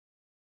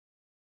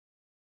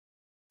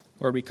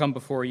Lord, we come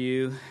before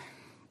you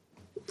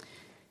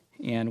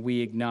and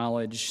we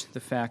acknowledge the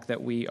fact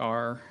that we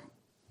are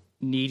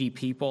needy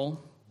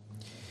people,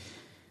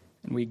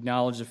 and we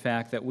acknowledge the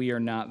fact that we are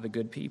not the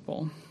good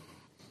people.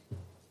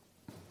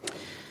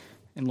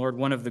 And Lord,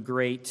 one of the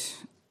great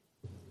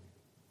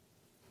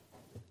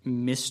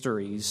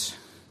mysteries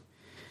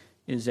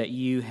is that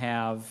you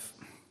have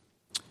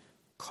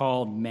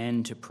called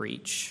men to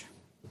preach.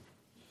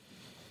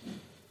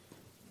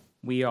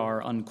 We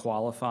are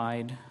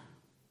unqualified,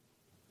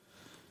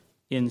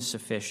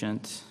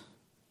 insufficient.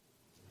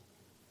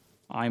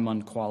 I'm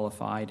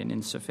unqualified and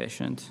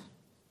insufficient.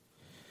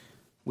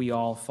 We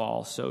all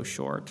fall so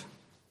short.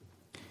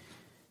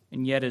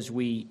 And yet, as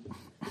we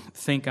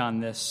think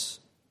on this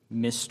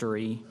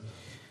mystery,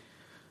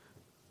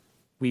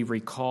 we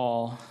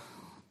recall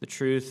the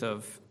truth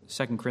of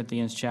 2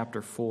 Corinthians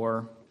chapter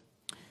 4,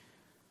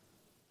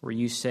 where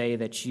you say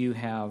that you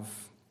have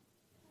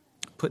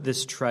put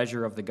this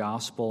treasure of the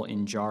gospel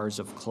in jars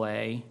of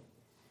clay.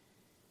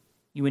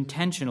 You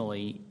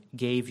intentionally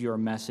gave your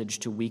message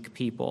to weak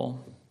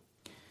people,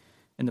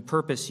 and the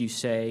purpose, you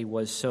say,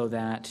 was so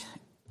that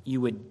you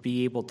would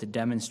be able to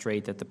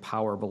demonstrate that the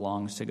power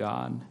belongs to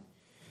God.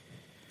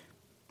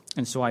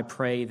 And so I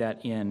pray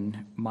that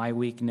in my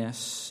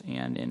weakness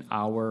and in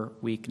our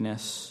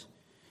weakness,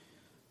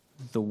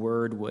 the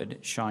word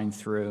would shine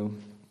through,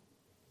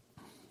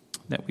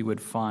 that we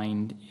would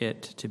find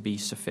it to be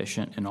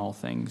sufficient in all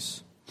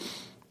things.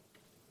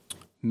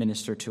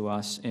 Minister to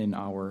us in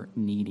our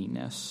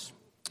neediness.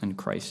 In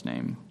Christ's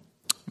name,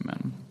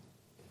 amen.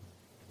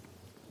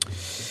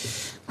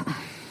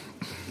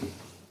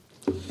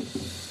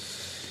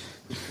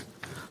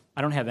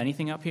 I don't have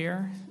anything up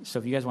here, so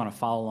if you guys want to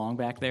follow along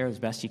back there as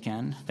best you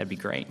can, that'd be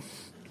great.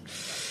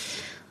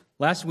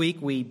 Last week,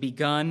 we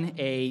begun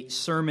a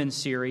sermon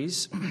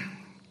series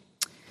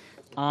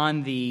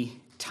on the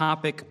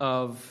topic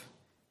of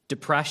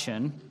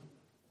depression.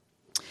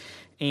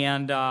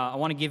 And I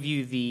want to give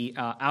you the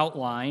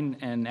outline,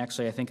 and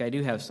actually I think I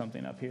do have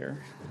something up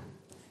here.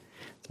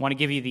 I want to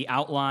give you the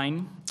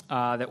outline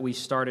that we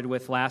started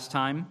with last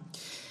time,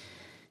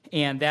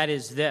 and that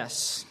is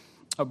this: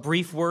 a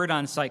brief word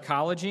on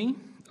psychology,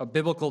 a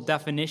biblical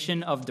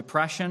definition of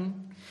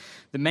depression,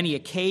 the many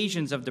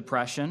occasions of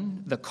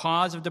depression, the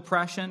cause of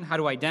depression, how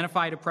to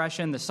identify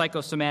depression, the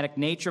psychosomatic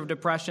nature of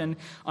depression,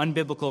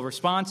 unbiblical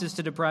responses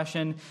to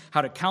depression,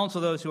 how to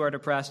counsel those who are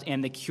depressed,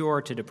 and the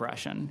cure to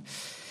depression.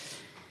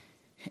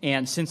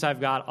 And since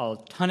I've got a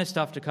ton of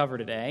stuff to cover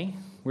today,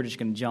 we're just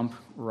going to jump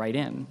right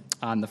in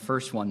on the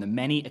first one, the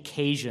many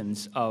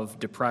occasions of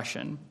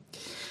depression.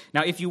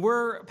 Now, if you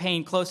were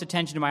paying close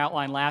attention to my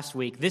outline last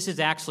week, this is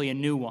actually a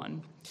new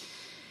one.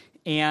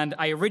 And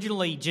I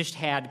originally just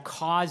had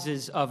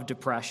causes of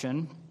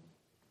depression,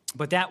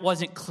 but that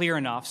wasn't clear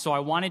enough, so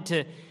I wanted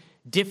to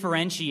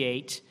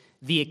differentiate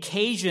the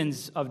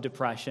occasions of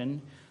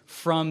depression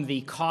from the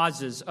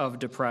causes of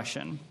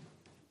depression.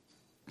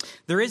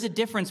 There is a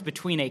difference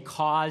between a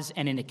cause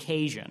and an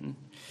occasion.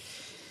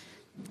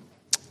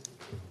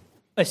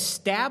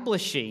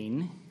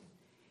 Establishing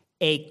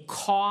a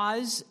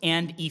cause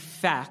and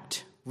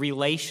effect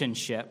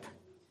relationship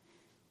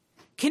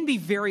can be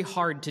very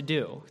hard to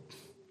do.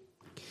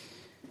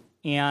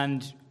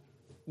 And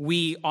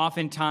we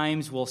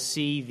oftentimes will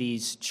see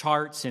these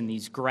charts and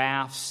these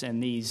graphs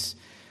and these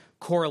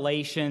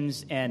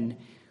correlations, and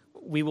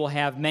we will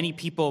have many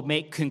people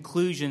make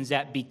conclusions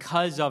that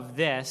because of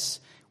this,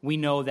 we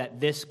know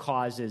that this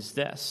causes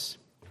this.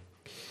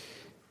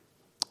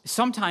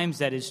 Sometimes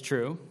that is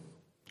true,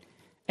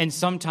 and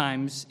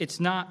sometimes it's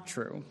not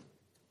true.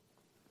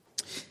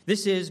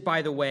 This is,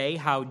 by the way,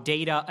 how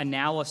data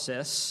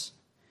analysis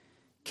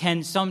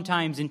can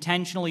sometimes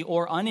intentionally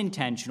or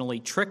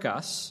unintentionally trick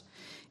us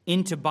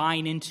into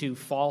buying into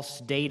false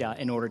data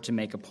in order to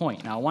make a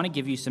point. Now, I want to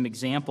give you some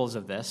examples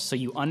of this so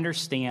you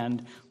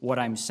understand what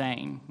I'm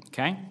saying,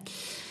 okay?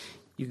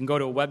 You can go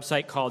to a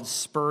website called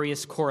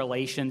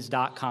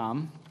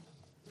spuriouscorrelations.com,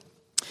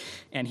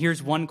 and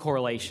here's one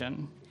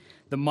correlation.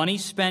 The money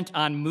spent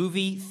on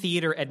movie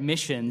theater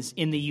admissions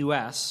in the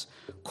U.S.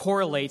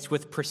 correlates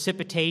with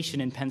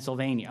precipitation in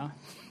Pennsylvania.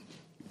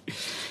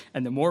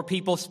 And the more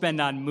people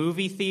spend on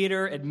movie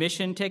theater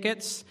admission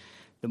tickets,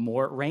 the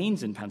more it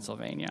rains in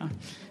Pennsylvania.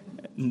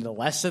 And the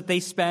less that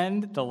they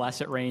spend, the less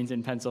it rains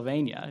in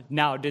Pennsylvania.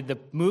 Now, did the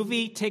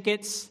movie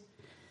tickets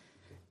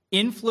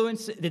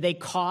did they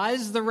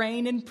cause the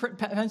rain in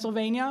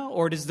Pennsylvania?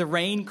 Or does the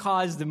rain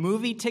cause the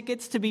movie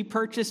tickets to be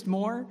purchased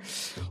more?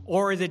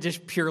 Or is it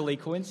just purely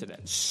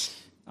coincidence?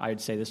 I would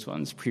say this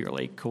one's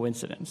purely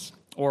coincidence.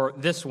 Or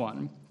this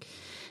one.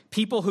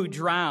 People who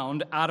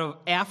drowned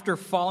after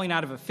falling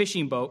out of a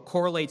fishing boat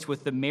correlates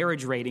with the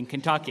marriage rate in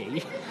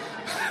Kentucky.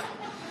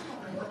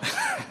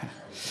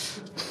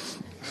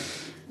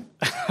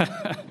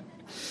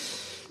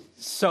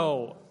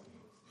 So,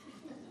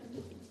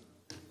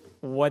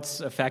 what's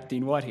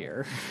affecting what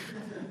here?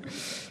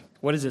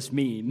 What does this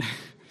mean?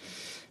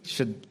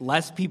 Should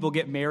less people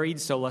get married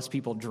so less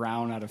people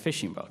drown out of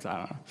fishing boats? I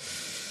don't know.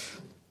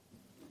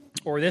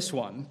 Or this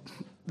one.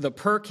 the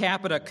per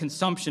capita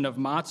consumption of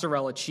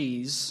mozzarella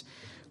cheese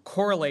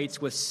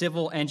correlates with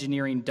civil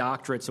engineering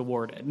doctorates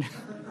awarded.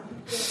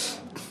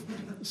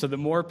 So the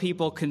more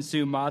people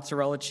consume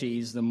mozzarella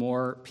cheese, the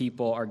more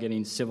people are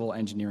getting civil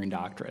engineering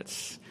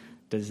doctorates.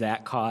 Does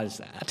that cause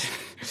that?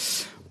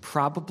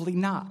 Probably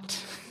not.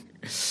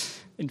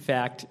 In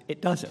fact,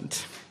 it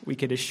doesn't. We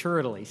could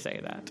assuredly say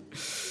that.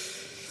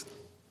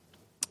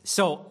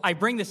 So I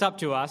bring this up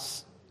to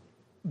us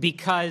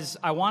because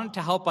I wanted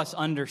to help us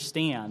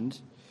understand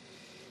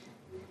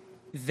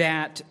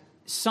that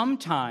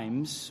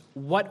sometimes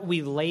what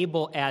we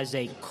label as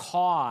a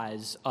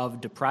cause of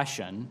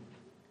depression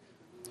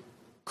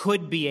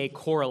could be a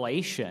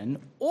correlation,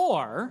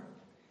 or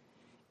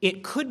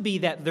it could be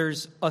that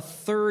there's a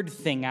third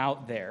thing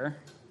out there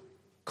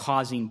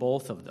causing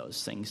both of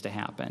those things to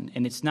happen.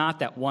 And it's not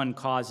that one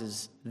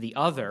causes the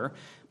other,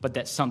 but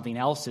that something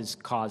else is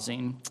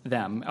causing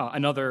them.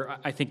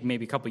 I think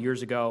maybe a couple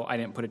years ago, I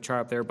didn't put a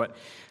chart up there, but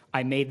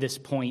I made this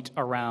point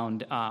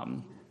around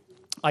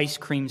ice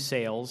cream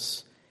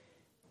sales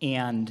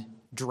and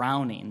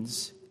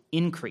drownings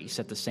increase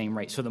at the same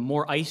rate. So the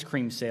more ice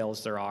cream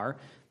sales there are,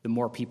 the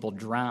more people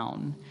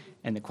drown.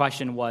 And the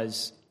question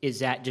was, is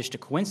that just a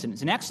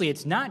coincidence? And actually,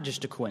 it's not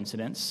just a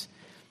coincidence,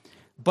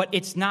 but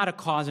it's not a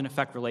cause and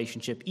effect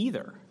relationship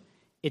either.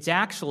 It's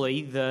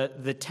actually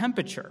the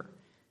temperature.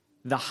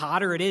 The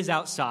hotter it is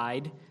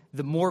outside,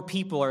 the more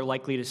people are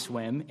likely to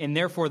swim, and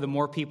therefore the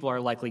more people are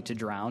likely to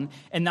drown.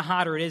 And the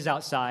hotter it is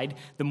outside,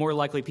 the more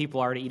likely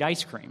people are to eat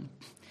ice cream.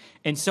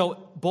 And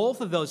so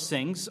both of those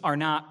things are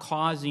not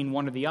causing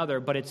one or the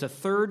other, but it's a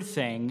third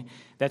thing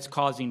that's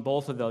causing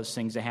both of those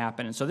things to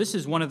happen. And so this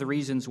is one of the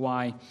reasons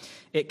why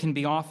it can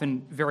be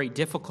often very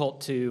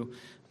difficult to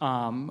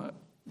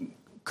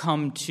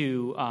come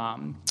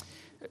to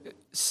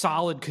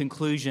solid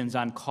conclusions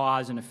on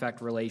cause and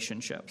effect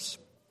relationships.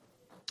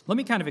 Let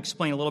me kind of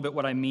explain a little bit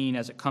what I mean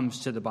as it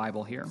comes to the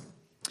Bible here.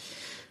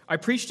 I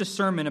preached a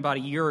sermon about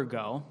a year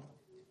ago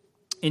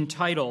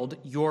entitled,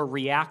 "Your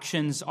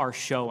Reactions Are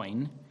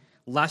Showing,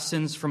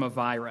 Lessons from a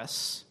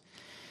Virus."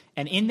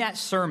 And in that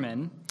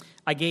sermon,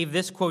 I gave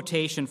this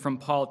quotation from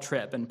Paul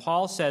Tripp. And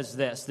Paul says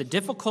this: "The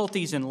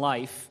difficulties in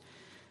life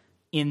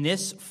in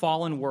this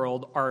fallen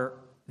world are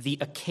the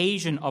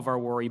occasion of our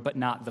worry, but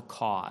not the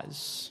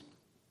cause."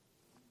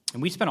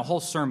 And we spent a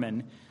whole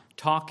sermon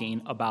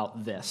talking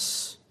about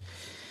this.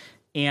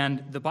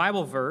 And the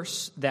Bible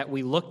verse that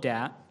we looked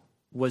at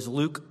was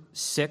Luke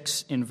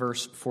 6 in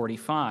verse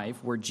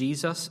 45, where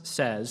Jesus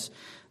says,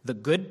 "The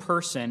good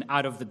person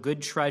out of the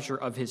good treasure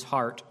of his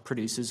heart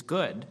produces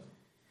good,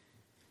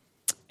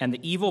 and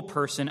the evil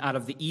person out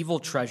of the evil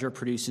treasure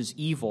produces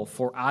evil,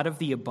 for out of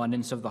the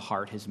abundance of the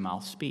heart his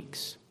mouth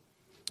speaks."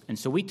 And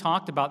so we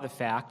talked about the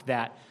fact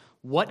that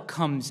what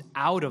comes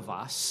out of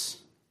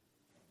us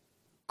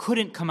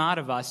couldn't come out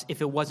of us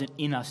if it wasn't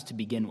in us to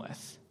begin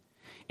with.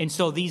 And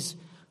so these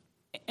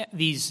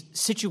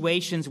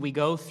situations we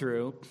go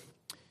through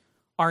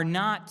are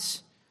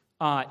not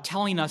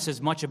telling us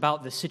as much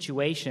about the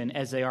situation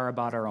as they are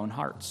about our own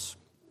hearts.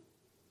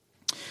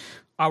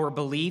 Our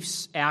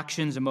beliefs,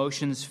 actions,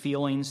 emotions,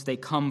 feelings, they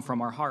come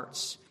from our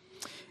hearts.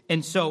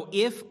 And so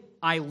if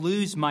I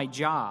lose my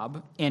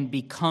job and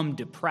become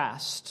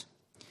depressed,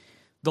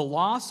 the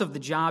loss of the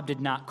job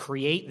did not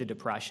create the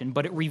depression,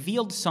 but it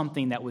revealed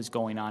something that was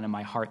going on in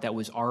my heart that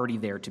was already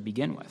there to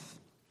begin with.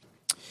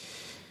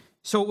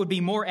 So it would be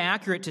more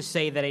accurate to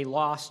say that a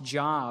lost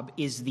job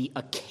is the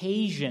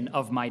occasion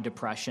of my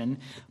depression,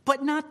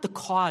 but not the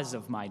cause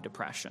of my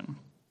depression.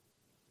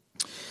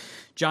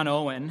 John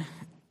Owen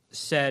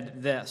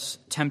said this: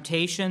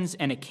 "Temptations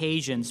and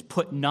occasions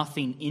put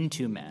nothing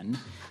into men.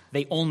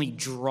 They only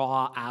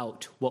draw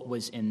out what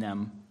was in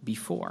them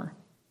before."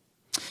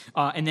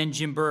 And then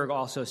Jim Berg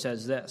also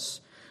says this: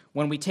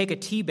 "When we take a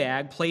tea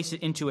bag, place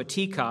it into a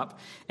teacup,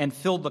 and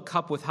fill the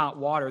cup with hot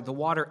water, the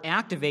water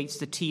activates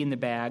the tea in the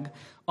bag,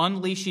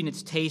 unleashing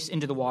its taste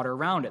into the water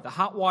around it. The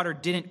hot water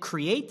didn't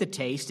create the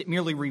taste, it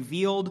merely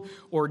revealed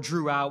or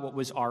drew out what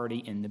was already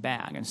in the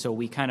bag." And so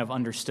we kind of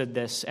understood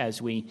this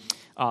as we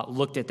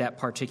looked at that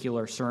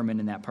particular sermon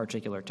in that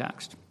particular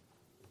text.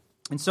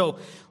 And so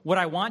what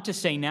I want to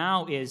say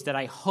now is that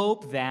I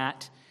hope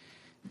that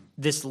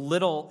this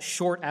little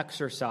short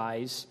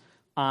exercise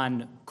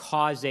on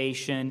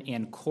causation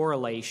and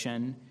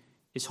correlation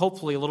is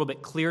hopefully a little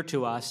bit clear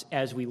to us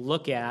as we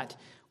look at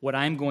what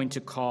I'm going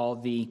to call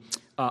the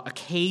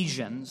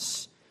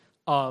occasions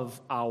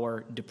of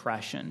our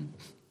depression.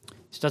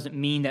 This doesn't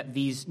mean that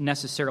these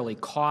necessarily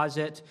cause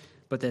it,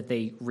 but that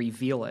they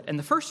reveal it. And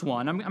the first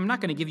one, I'm not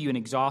going to give you an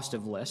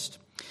exhaustive list,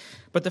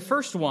 but the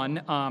first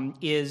one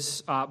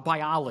is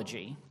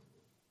biology.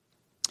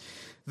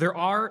 There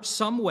are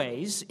some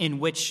ways in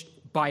which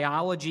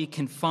biology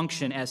can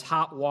function as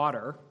hot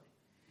water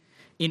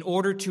in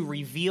order to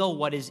reveal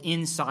what is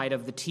inside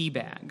of the tea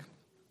bag.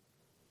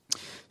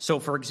 So,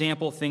 for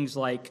example, things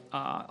like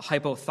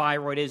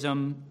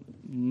hypothyroidism,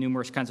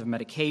 numerous kinds of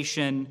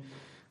medication,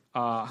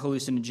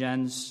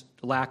 hallucinogens,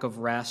 lack of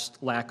rest,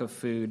 lack of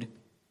food,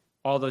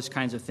 all those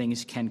kinds of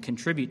things can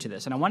contribute to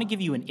this. And I want to give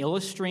you an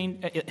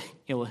interesting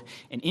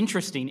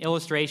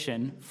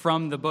illustration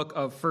from the book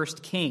of 1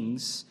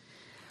 Kings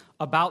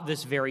about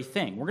this very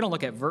thing. We're going to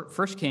look at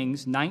 1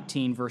 Kings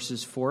 19,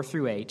 verses 4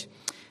 through 8,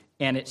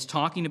 and it's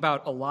talking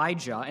about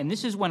Elijah. And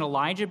this is when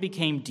Elijah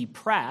became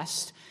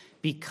depressed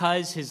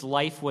because his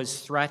life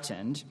was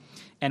threatened.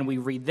 And we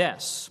read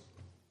this: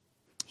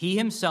 "He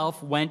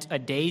himself went a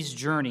day's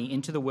journey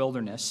into the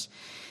wilderness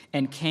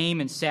and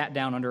came and sat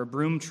down under a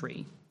broom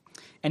tree.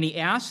 And he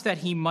asked that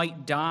he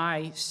might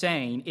die,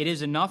 saying, 'It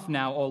is enough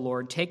now, O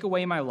Lord, take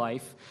away my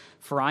life,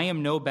 for I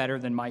am no better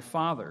than my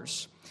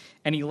fathers.'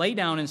 And he lay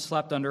down and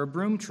slept under a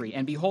broom tree.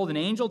 And behold, an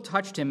angel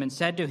touched him and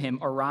said to him,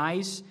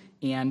 'Arise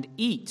and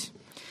eat.'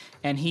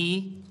 And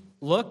he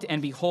looked,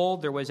 and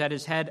behold, there was at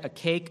his head a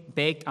cake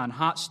baked on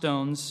hot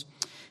stones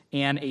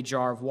and a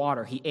jar of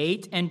water. He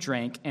ate and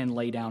drank and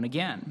lay down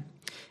again.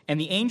 And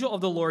the angel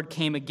of the Lord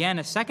came again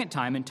a second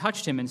time and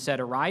touched him and said,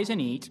 'Arise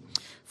and eat,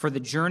 for the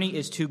journey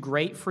is too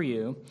great for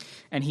you.'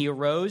 And he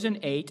arose and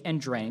ate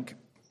and drank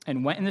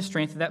and went in the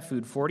strength of that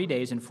food 40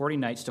 days and 40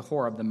 nights to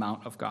Horeb, the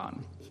mount of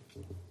God."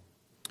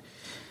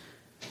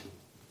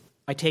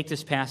 I take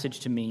this passage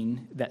to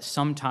mean that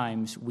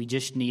sometimes we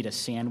just need a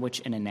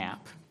sandwich and a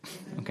nap,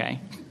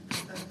 okay?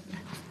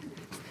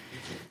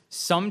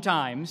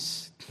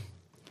 Sometimes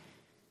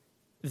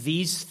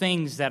these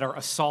things that are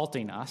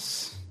assaulting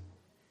us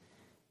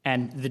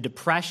and the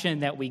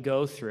depression that we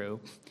go through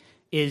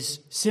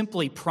is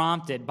simply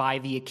prompted by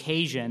the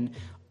occasion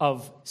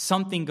of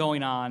something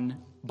going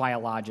on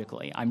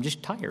biologically. I'm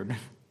just tired.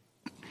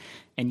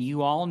 And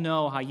you all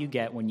know how you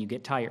get when you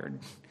get tired.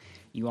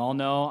 You all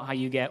know how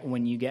you get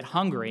when you get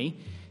hungry.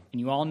 And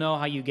you all know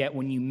how you get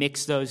when you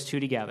mix those two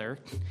together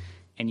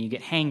and you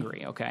get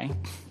hangry, okay?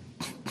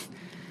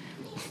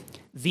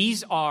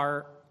 These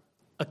are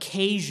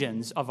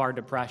occasions of our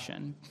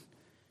depression.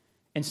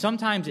 And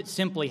sometimes it's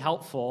simply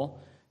helpful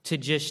to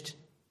just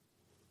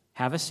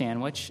have a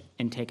sandwich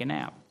and take a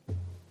nap.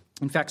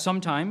 In fact,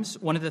 sometimes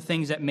one of the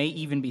things that may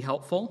even be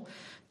helpful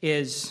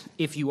is,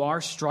 if you are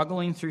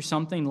struggling through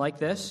something like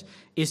this,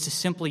 is to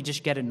simply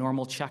just get a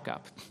normal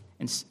checkup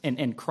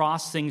and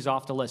cross things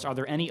off the list. Are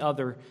there any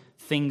other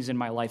things in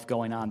my life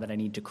going on that I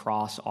need to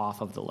cross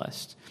off of the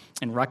list?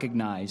 And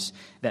recognize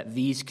that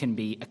these can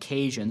be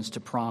occasions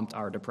to prompt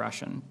our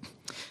depression.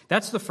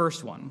 That's the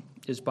first one,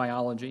 is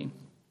biology.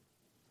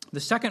 The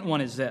second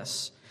one is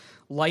this: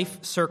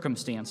 life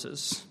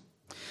circumstances.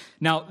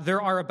 Now,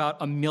 there are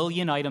about 1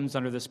 million items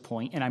under this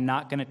point, and I'm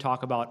not going to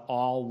talk about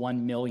all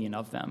 1 million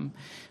of them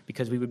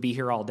because we would be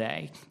here all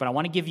day. But I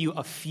want to give you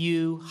a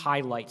few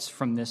highlights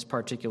from this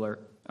particular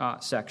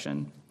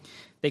section.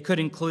 They could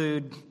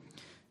include,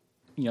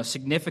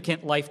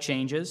 significant life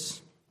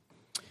changes,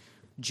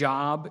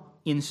 job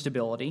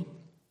instability,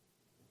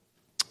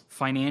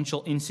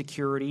 financial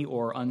insecurity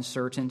or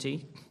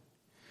uncertainty,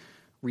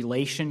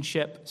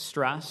 relationship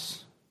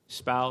stress,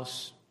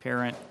 spouse,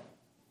 parent,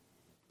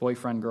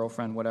 boyfriend,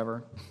 girlfriend,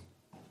 whatever,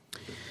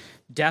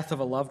 death of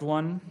a loved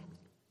one,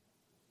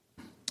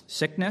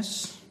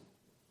 sickness,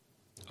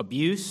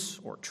 abuse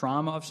or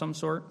trauma of some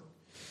sort,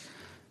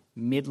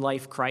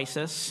 midlife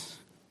crisis,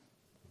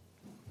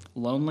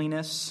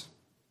 loneliness.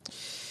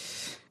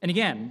 And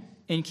again,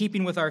 in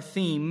keeping with our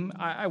theme,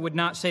 I would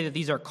not say that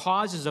these are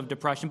causes of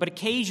depression, but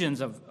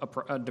occasions of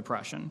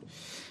depression.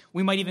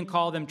 We might even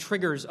call them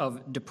triggers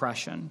of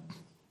depression.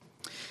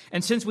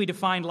 And since we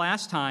defined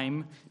last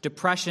time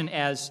depression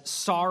as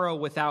sorrow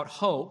without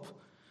hope,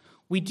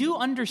 we do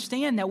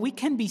understand that we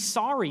can be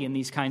sorry in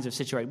these kinds of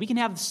situations. We can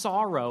have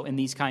sorrow in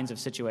these kinds of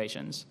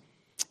situations.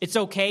 It's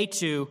okay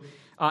to,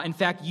 in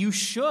fact, you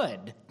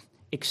should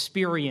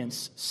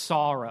experience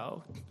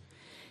sorrow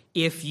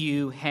if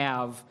you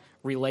have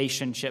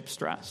relationship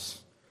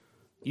stress.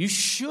 You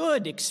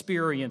should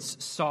experience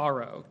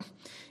sorrow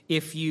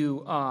if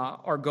you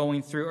are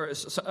going through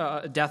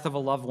a death of a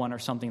loved one or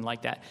something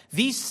like that.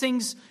 These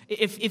things,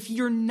 if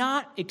you're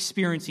not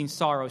experiencing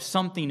sorrow,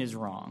 something is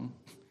wrong.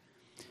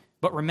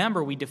 But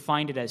remember, we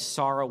defined it as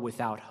sorrow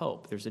without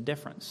hope. There's a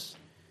difference.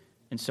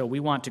 And so we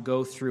want to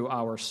go through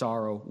our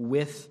sorrow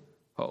with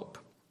hope.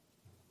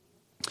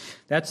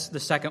 That's the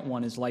second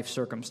one, is life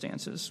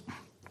circumstances.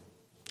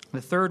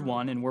 The third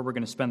one, and where we're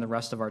going to spend the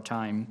rest of our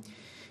time,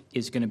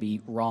 is going to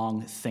be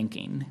wrong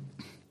thinking.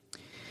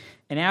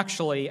 And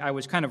actually, I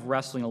was kind of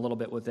wrestling a little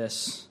bit with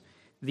this.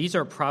 These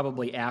are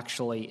probably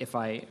actually, if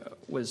I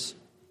was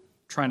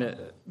trying to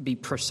be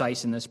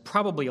precise in this,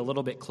 probably a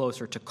little bit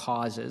closer to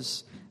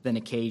causes than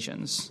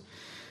occasions.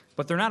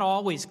 But they're not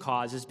always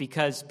causes,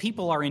 because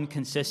people are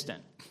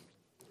inconsistent,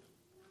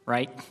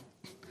 right?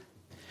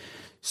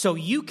 So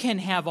you can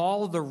have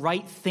all the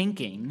right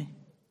thinking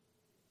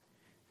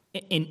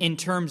in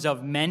terms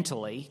of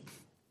mentally,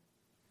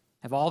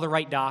 have all the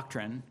right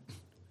doctrine,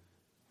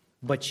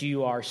 but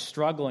you are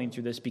struggling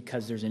through this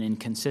because there's an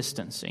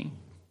inconsistency.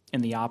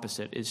 And the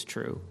opposite is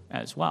true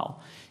as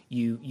well.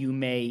 You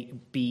may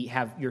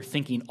have your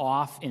thinking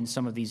off in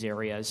some of these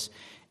areas,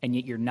 and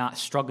yet you're not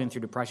struggling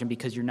through depression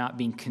because you're not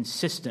being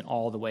consistent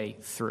all the way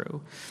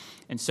through.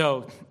 And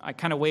so I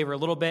kind of waver a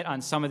little bit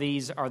on some of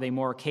these. Are they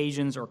more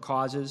occasions or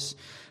causes?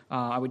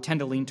 I would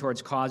tend to lean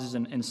towards causes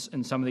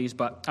in some of these,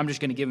 but I'm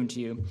just going to give them to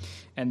you,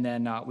 and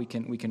then we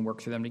can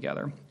work through them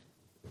together.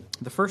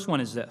 The first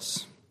one is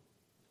this: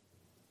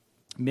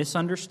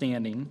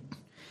 misunderstanding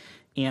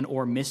and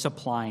or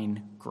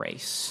misapplying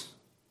grace.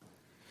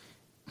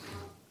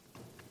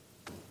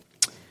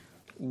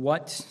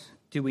 What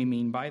do we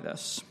mean by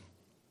this?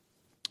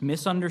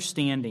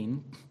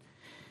 Misunderstanding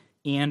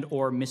and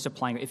or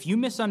misapplying. If you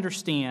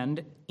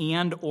misunderstand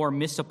and or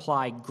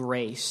misapply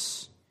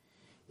grace,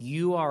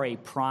 you are a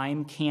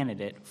prime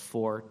candidate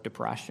for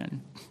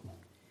depression.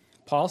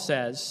 Paul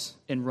says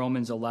in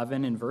Romans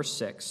 11 and verse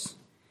 6,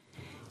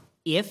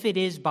 if it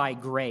is by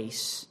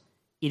grace,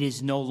 it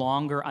is no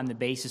longer on the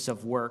basis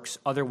of works,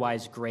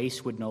 otherwise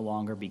grace would no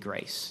longer be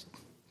grace.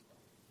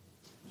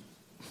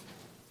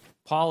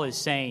 Paul is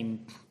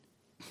saying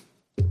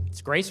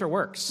it's grace or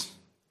works.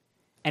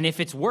 And if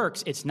it's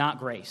works, it's not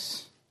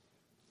grace.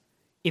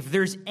 If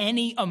there's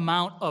any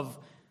amount of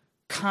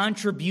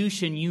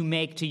contribution you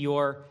make to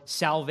your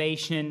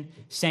salvation,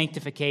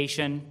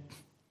 sanctification,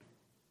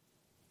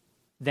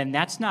 then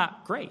that's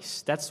not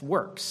grace, that's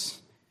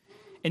works.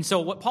 And so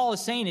what Paul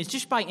is saying is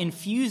just by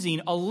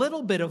infusing a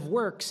little bit of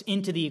works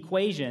into the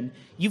equation,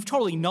 you've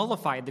totally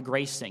nullified the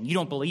grace thing. You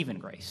don't believe in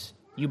grace.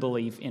 You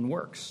believe in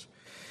works.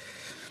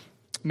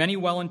 Many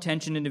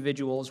well-intentioned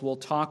individuals will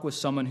talk with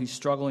someone who's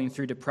struggling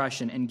through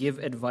depression and give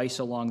advice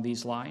along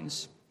these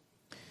lines.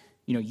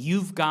 You know,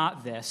 you've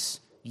got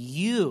this.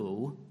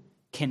 You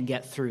can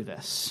get through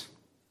this.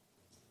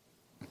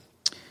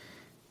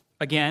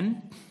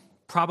 Again,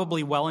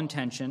 probably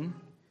well-intentioned,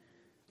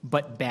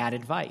 but bad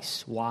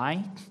advice.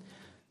 Why?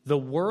 The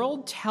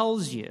world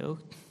tells you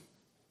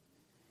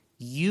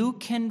you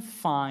can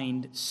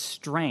find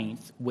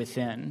strength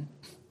within.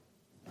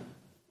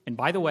 And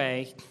by the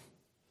way,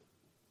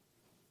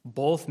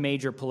 both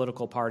major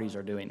political parties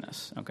are doing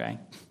this, okay?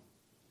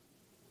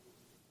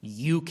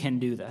 You can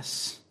do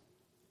this.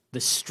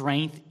 The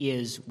strength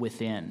is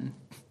within.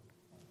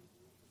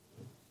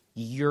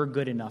 You're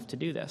good enough to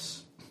do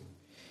this.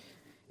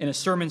 In a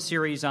sermon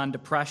series on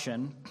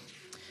depression,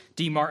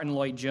 D. Martin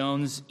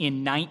Lloyd-Jones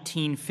in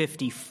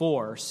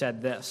 1954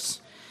 said this: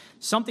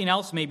 something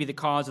else may be the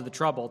cause of the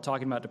trouble,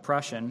 talking about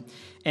depression,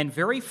 and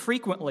very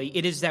frequently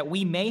it is that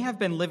we may have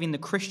been living the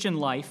Christian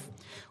life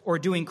or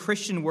doing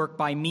Christian work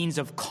by means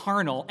of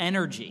carnal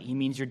energy. He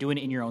means you're doing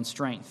it in your own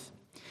strength.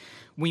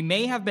 We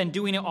may have been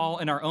doing it all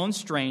in our own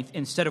strength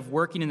instead of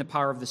working in the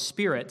power of the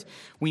Spirit.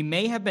 We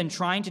may have been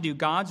trying to do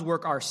God's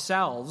work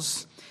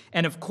ourselves.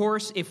 And of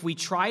course, if we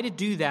try to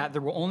do that,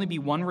 there will only be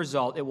one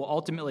result. It will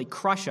ultimately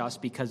crush us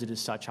because it is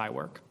such high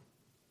work.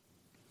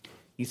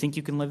 You think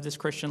you can live this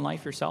Christian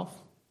life yourself?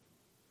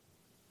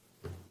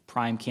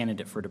 Prime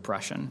candidate for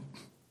depression.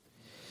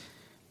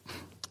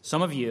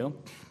 Some of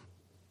you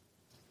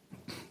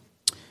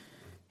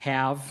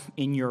have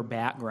in your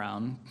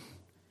background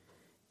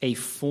a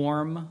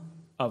form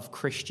of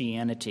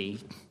Christianity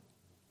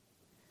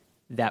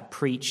that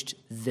preached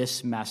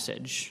this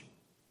message: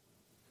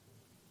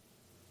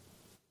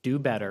 do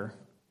better,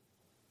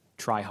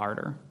 try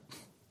harder.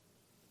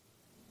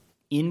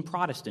 In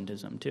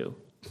Protestantism, too.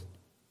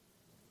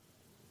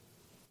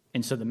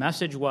 And so the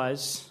message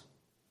was,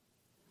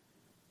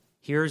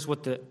 here's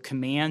what the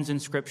commands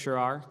in Scripture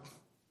are.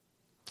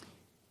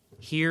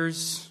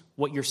 Here's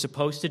what you're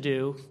supposed to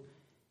do.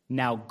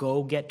 Now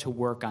go get to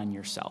work on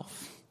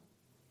yourself.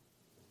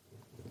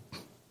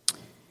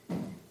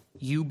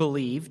 You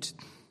believed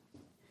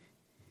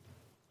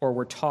or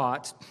were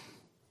taught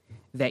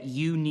that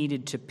you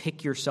needed to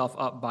pick yourself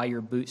up by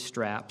your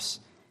bootstraps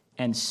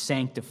and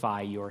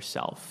sanctify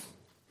yourself.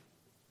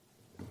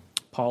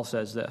 Paul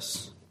says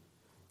this: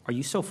 are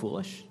you so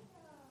foolish?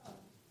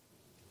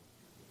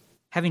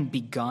 Having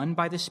begun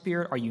by the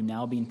Spirit, are you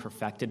now being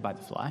perfected by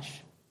the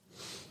flesh?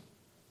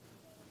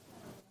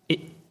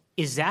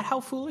 Is that how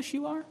foolish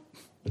you are?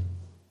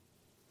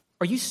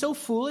 Are you so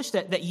foolish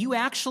that you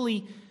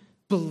actually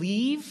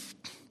believe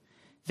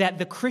that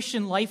the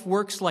Christian life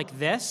works like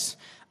this?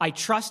 I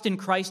trust in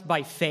Christ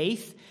by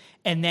faith,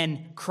 and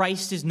then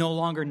Christ is no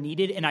longer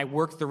needed, and I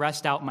work the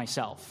rest out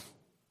myself.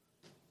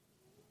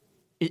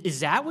 Is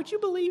that what you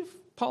believe,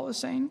 Paul is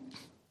saying?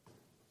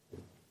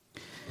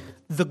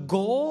 The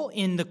goal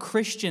in the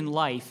Christian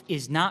life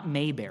is not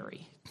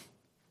Mayberry.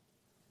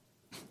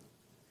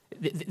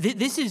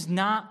 This is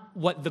not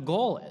what the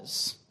goal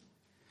is.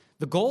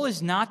 The goal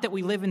is not that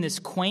we live in this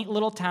quaint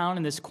little town,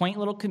 in this quaint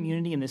little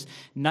community, in this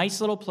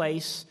nice little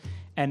place,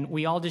 and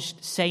we all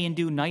just say and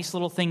do nice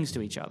little things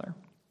to each other.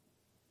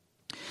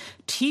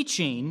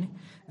 Teaching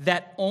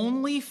that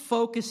only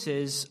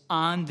focuses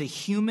on the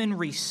human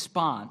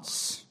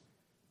response,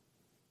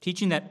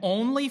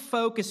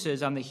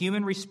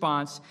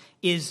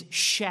 is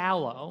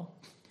shallow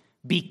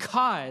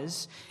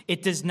because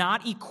it does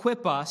not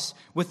equip us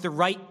with the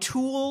right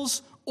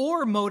tools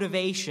or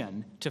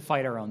motivation to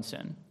fight our own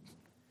sin.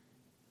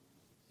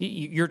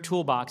 Your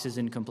toolbox is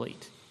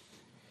incomplete.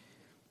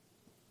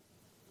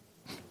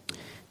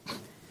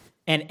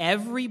 And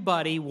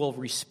everybody will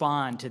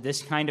respond to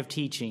this kind of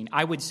teaching,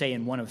 I would say,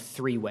 in one of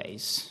three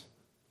ways.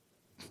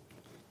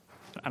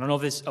 I don't know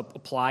if this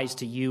applies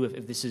to you,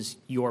 if this is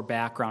your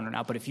background or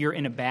not, but if you're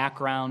in a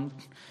background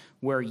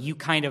where you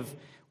kind of,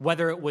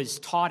 whether it was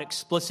taught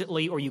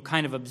explicitly or you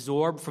kind of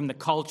absorbed from the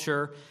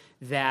culture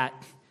that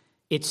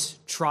it's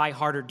try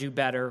harder, do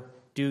better,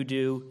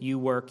 do, you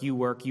work.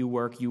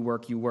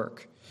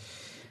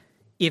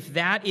 If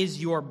that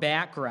is your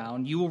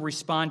background, you will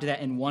respond to that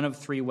in one of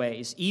three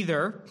ways.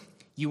 Either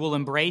you will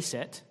embrace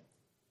it,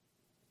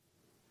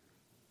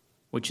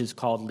 which is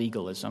called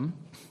legalism,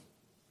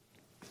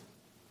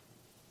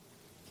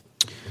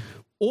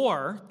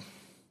 or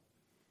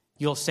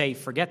you'll say,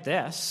 forget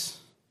this,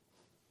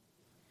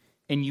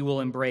 and you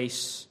will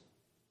embrace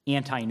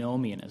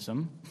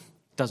antinomianism.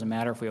 Doesn't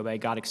matter if we obey,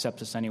 God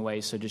accepts us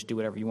anyway, so just do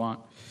whatever you want.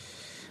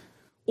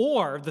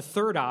 Or the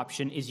third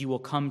option is you will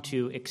come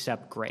to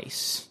accept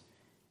grace,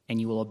 and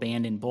you will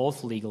abandon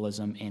both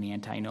legalism and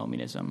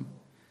antinomianism.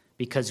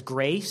 Because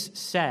grace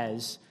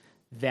says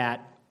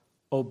that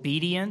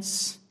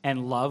obedience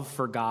and love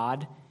for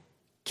God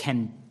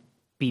can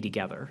be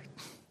together.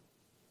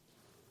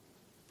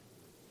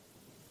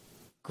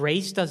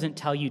 Grace doesn't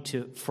tell you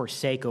to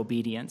forsake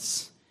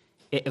obedience.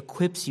 It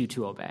equips you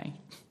to obey.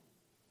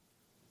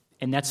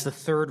 And that's the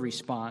third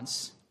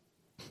response.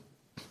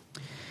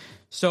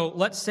 So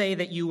let's say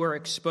that you were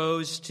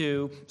exposed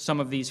to some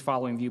of these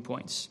following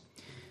viewpoints.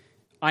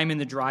 I'm in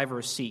the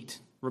driver's seat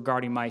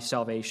regarding my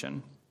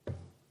salvation.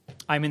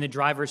 I'm in the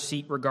driver's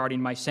seat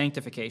regarding my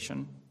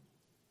sanctification.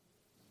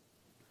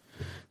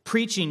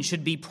 Preaching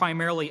should be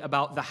primarily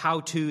about the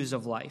how-tos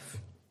of life.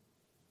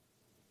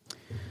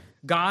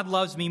 God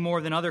loves me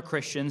more than other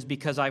Christians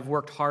because I've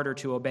worked harder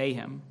to obey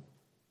him.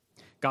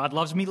 God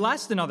loves me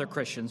less than other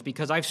Christians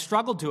because I've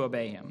struggled to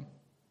obey him.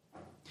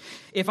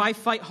 If I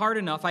fight hard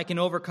enough, I can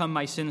overcome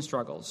my sin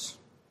struggles.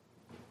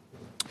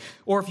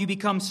 Or if you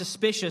become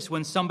suspicious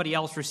when somebody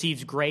else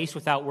receives grace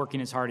without working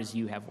as hard as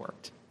you have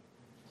worked.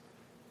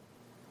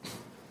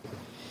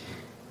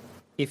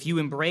 If you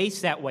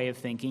embrace that way of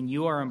thinking,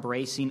 you are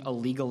embracing a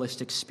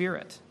legalistic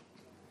spirit,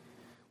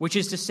 which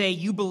is to say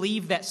you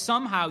believe that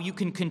somehow you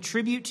can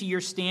contribute to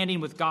your standing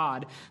with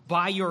God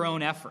by your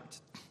own effort.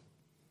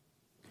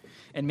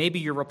 And maybe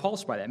you're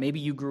repulsed by that. Maybe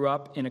you grew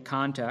up in a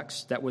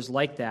context that was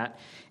like that,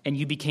 and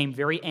you became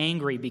very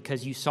angry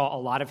because you saw a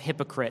lot of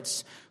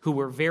hypocrites who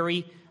were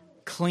very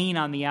clean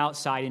on the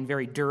outside and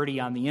very dirty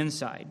on the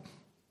inside.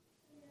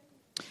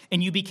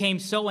 And you became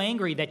so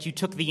angry that you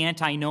took the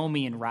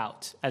antinomian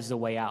route as the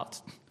way out.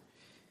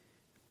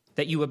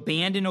 That you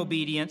abandon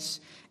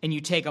obedience and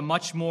you take a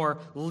much more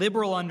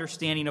liberal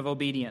understanding of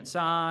obedience.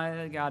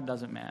 God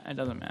doesn't matter. It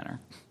doesn't matter.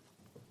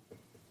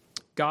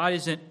 God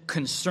isn't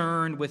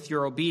concerned with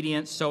your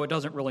obedience, so it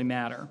doesn't really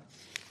matter.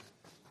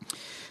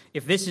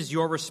 If this is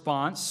your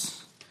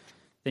response,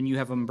 then you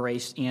have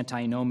embraced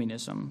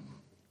antinomianism.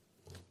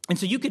 And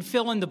so you could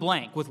fill in the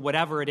blank with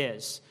whatever it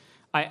is.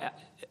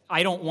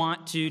 I don't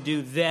want to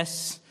do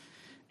this,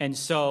 and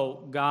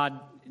so God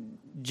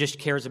just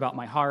cares about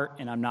my heart,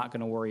 and I'm not going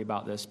to worry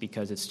about this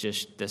because it's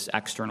just this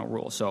external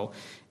rule. So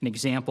an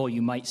example,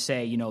 you might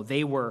say,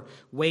 they were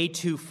way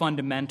too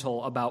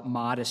fundamental about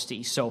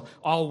modesty, so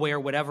I'll wear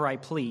whatever I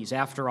please.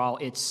 After all,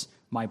 it's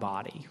my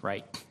body,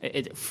 right?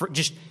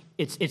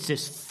 It's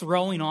this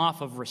throwing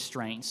off of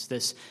restraints,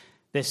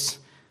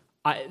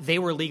 they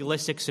were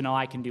legalistic, so now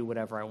I can do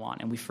whatever I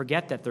want. And we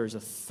forget that there's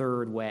a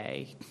third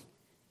way.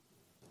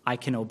 I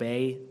can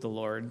obey the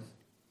Lord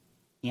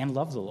and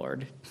love the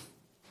Lord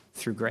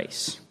through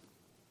grace.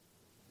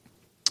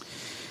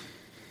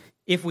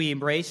 If we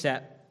embrace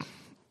that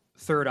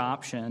third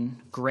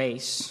option,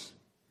 grace,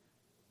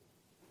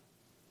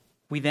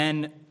 we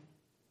then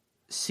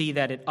see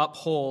that it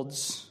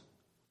upholds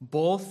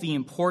both the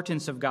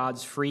importance of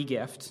God's free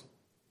gift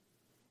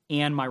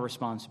and my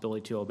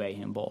responsibility to obey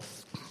him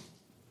both.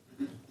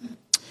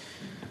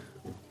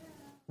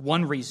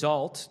 One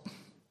result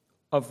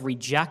of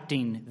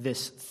rejecting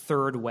this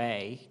third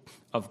way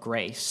of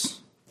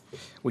grace,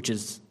 which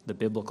is the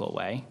biblical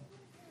way,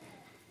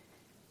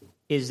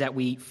 is that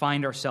we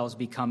find ourselves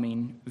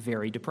becoming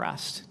very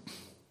depressed.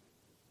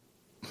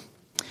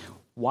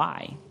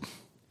 Why?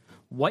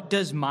 What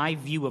does my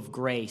view of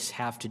grace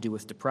have to do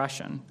with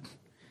depression?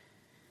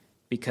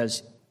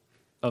 Because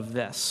of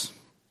this.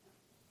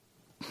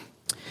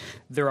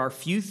 There are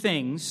few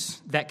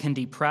things that can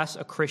depress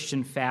a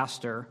Christian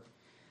faster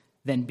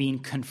than being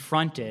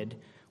confronted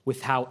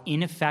with how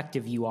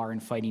ineffective you are in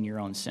fighting your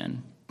own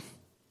sin.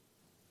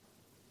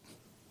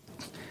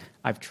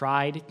 I've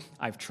tried,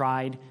 I've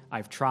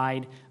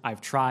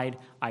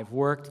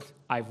worked,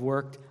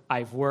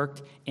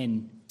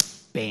 and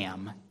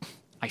bam,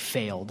 I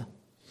failed.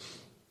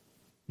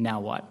 Now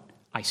what?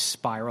 I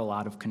spiral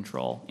out of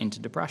control into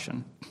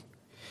depression.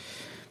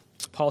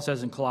 Paul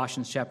says in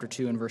Colossians chapter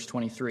 2 and verse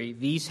 23,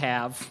 these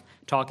have,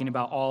 talking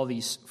about all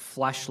these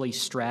fleshly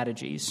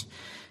strategies,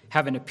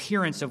 have an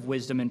appearance of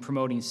wisdom in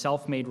promoting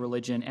self-made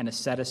religion and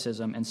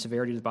asceticism and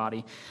severity of the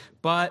body,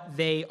 but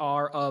they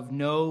are of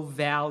no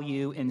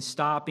value in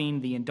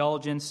stopping the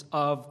indulgence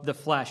of the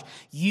flesh.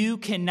 You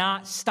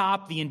cannot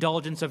stop the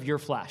indulgence of your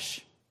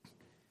flesh.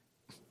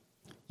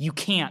 You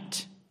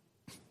can't.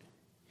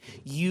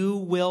 You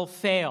will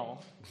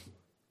fail.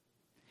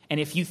 And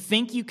if you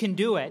think you can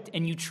do it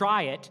and you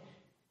try it,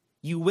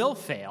 you will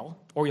fail,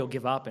 or you'll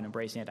give up and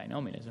embrace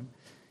antinomianism,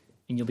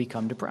 and you'll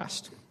become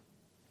depressed.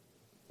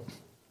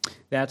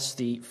 That's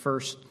the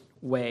first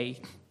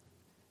way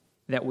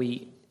that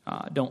we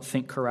don't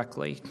think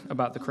correctly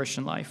about the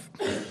Christian life.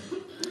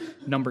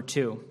 Number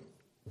 2,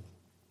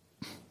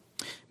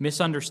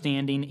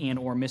 misunderstanding and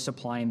or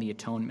misapplying the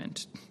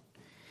atonement.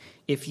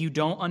 If you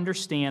don't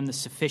understand the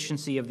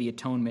sufficiency of the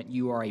atonement,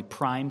 you are a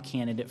prime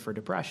candidate for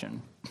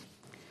depression.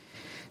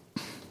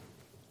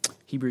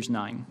 Hebrews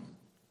 9.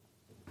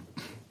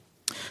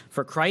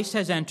 For Christ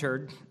has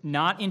entered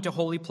not into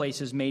holy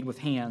places made with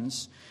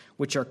hands,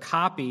 which are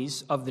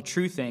copies of the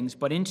true things,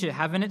 but into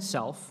heaven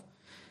itself,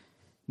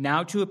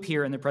 now to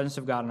appear in the presence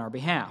of God on our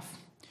behalf.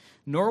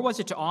 Nor was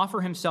it to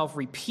offer himself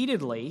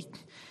repeatedly,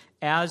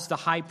 as the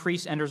high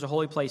priest enters the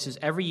holy places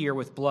every year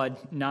with blood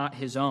not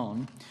his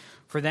own,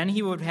 for then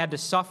he would have had to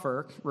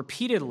suffer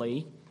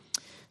repeatedly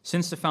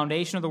since the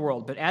foundation of the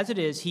world. But as it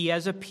is, he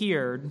has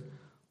appeared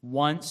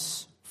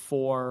once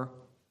for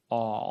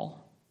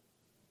all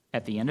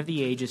at the end of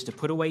the ages to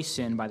put away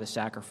sin by the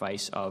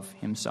sacrifice of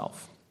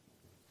himself.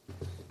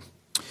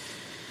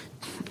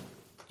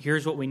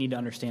 Here's what we need to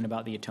understand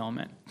about the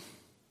atonement.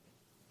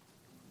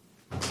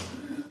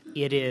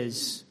 It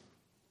is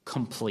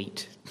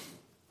complete.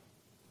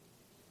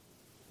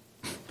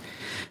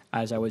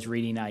 As I was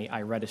reading,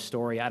 I read a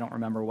story. I don't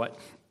remember what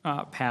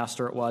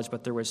pastor it was,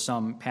 but there was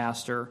some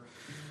pastor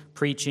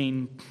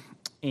preaching,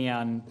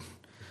 and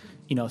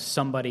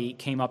somebody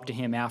came up to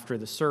him after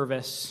the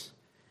service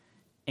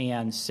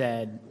and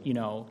said,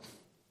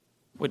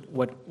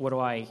 what do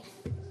I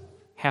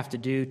have to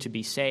do to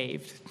be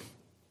saved?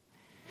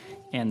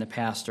 And the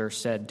pastor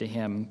said to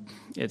him,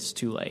 it's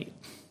too late.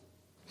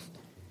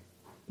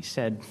 He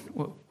said,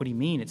 what do you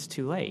mean it's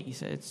too late? He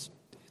said, it's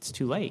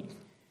too late.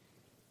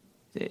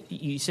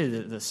 You said,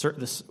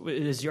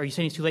 are you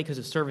saying it's too late because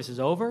the service is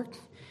over?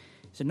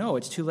 He said, no,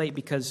 it's too late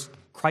because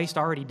Christ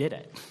already did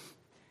it.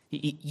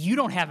 You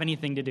don't have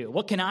anything to do.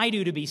 What can I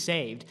do to be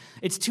saved?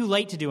 It's too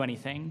late to do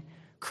anything.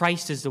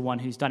 Christ is the one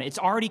who's done it. It's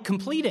already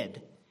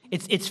completed.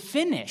 It's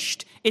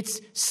finished.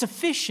 It's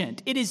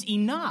sufficient. It is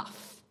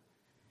enough.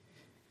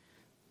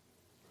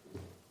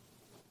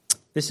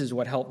 This is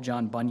what helped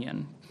John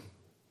Bunyan.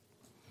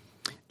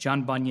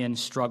 John Bunyan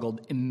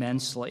struggled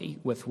immensely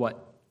with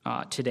what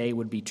today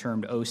would be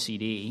termed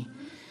OCD.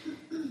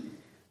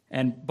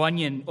 And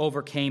Bunyan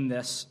overcame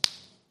this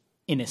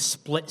in a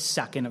split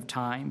second of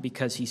time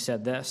because he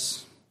said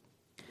this: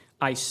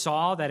 I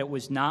saw that it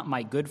was not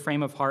my good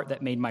frame of heart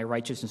that made my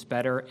righteousness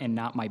better, and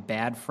not my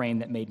bad frame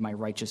that made my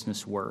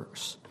righteousness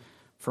worse.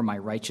 For my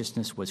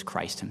righteousness was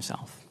Christ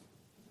himself.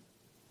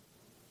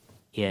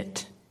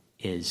 It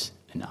is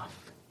enough.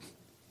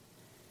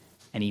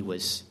 And he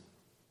was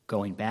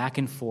going back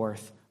and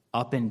forth,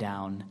 up and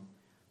down,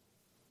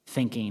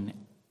 thinking,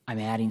 I'm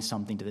adding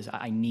something to this.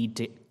 I need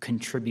to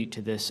contribute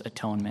to this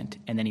atonement.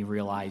 And then he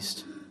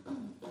realized,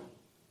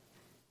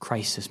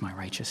 Christ is my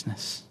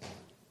righteousness.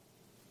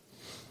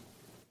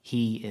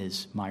 He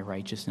is my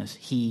righteousness.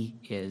 He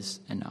is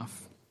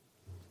enough.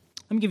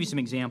 Let me give you some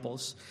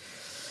examples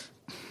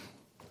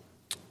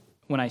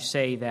when I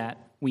say that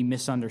we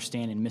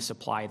misunderstand and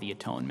misapply the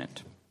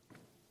atonement.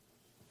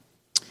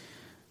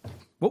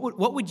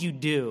 What would you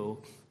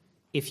do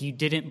if you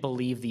didn't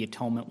believe the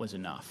atonement was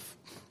enough?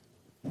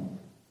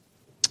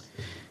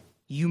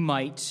 You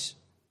might,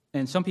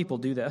 and some people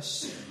do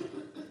this,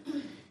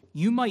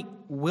 you might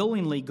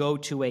willingly go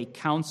to a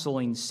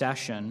counseling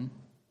session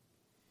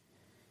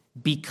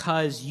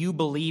because you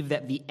believe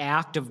that the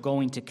act of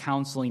going to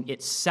counseling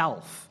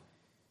itself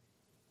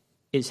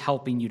is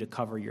helping you to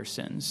cover your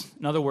sins.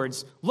 In other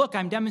words, look,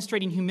 I'm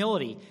demonstrating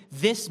humility.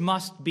 This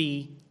must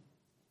be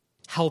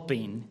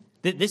helping.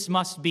 This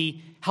must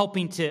be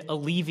helping to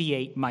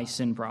alleviate my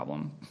sin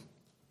problem.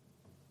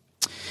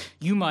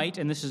 You might,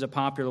 and this is a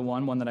popular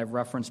one that I've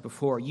referenced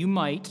before, you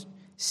might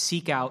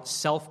seek out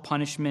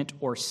self-punishment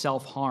or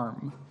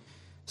self-harm,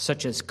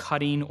 such as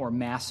cutting or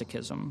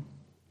masochism.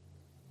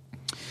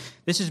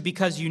 This is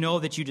because you know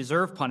that you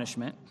deserve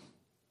punishment,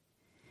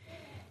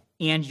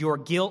 and your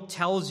guilt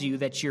tells you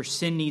that your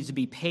sin needs to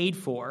be paid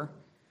for,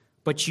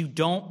 but you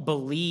don't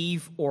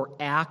believe or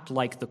act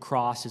like the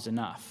cross is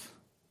enough.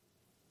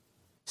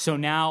 So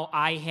now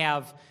I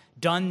have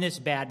done this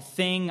bad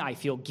thing. I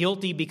feel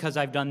guilty because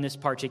I've done this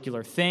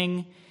particular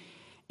thing.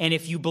 And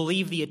if you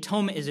believe the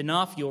atonement is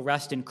enough, you'll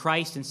rest in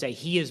Christ and say,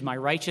 He is my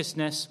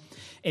righteousness.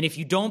 And if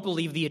you don't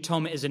believe the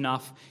atonement is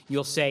enough,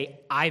 you'll say,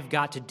 I've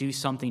got to do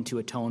something to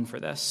atone for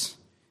this.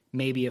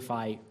 Maybe if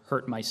I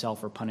hurt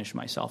myself or punish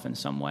myself in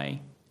some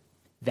way,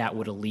 that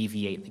would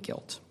alleviate the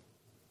guilt.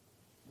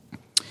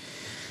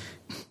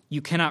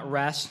 You cannot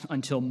rest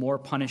until more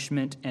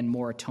punishment and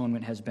more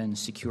atonement has been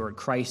secured.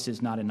 Christ is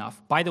not enough.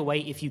 By the way,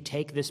 if you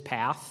take this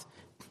path,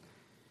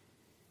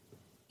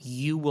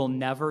 you will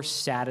never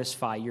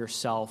satisfy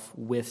yourself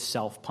with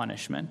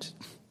self-punishment.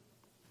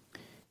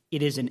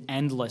 It is an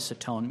endless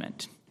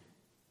atonement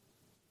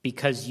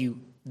because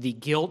the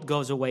guilt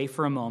goes away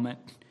for a moment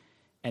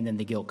and then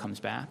the guilt comes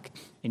back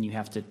and you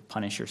have to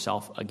punish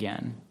yourself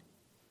again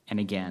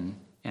and again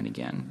and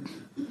again.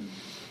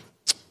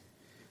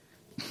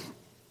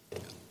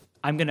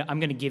 I'm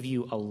gonna give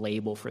you a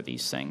label for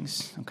these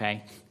things,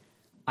 okay?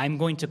 I'm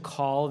going to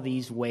call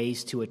these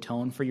ways to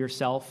atone for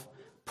yourself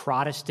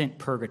Protestant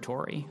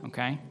purgatory,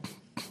 okay?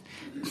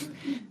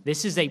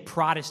 This is a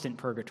Protestant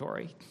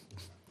purgatory.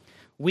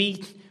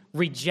 We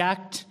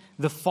reject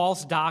the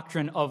false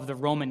doctrine of the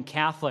Roman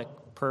Catholic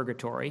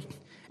purgatory.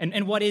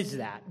 And what is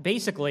that?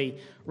 Basically,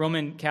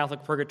 Roman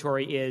Catholic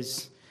purgatory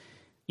is,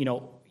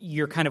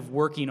 you're kind of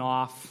working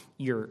off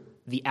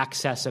the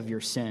excess of your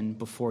sin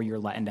before you're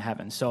let into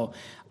heaven. So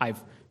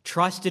I've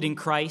trusted in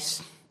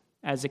Christ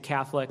as a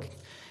Catholic,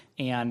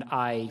 and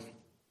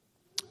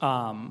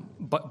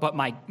but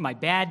my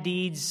bad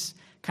deeds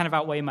kind of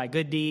outweigh my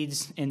good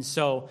deeds, and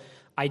so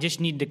I just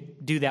need to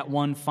do that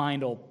one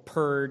final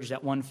purge,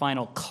 that one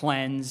final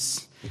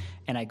cleanse,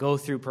 and I go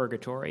through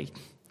purgatory.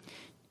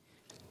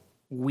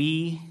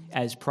 We,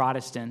 as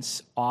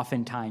Protestants,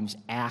 oftentimes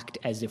act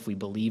as if we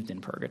believed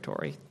in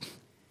purgatory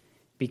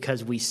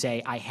because we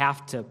say, I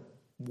have to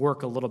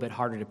work a little bit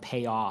harder to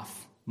pay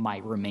off my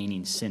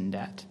remaining sin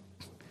debt.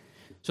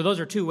 So those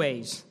are two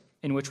ways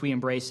in which we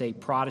embrace a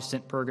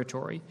Protestant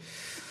purgatory.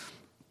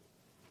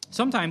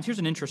 Sometimes, here's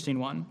an interesting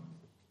one.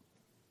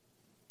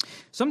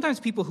 Sometimes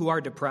people who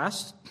are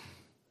depressed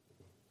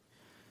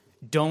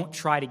don't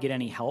try to get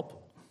any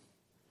help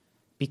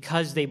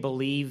because they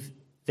believe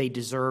they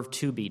deserve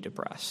to be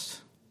depressed.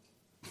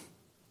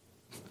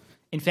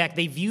 In fact,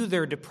 they view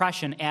their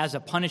depression as a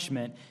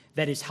punishment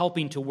that is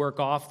helping to work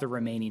off the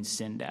remaining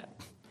sin debt.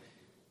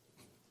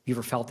 You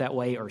ever felt that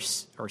way or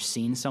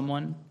seen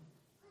someone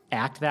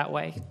act that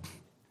way?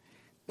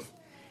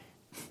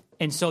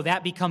 And so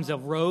that becomes a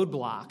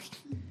roadblock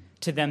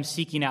to them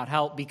seeking out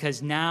help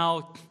because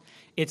now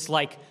it's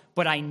like,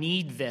 but I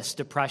need this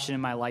depression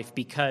in my life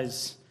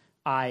because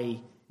I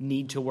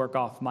need to work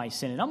off my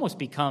sin. It almost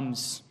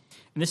becomes,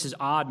 and this is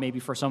odd maybe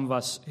for some of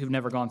us who've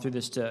never gone through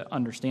this to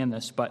understand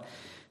this, but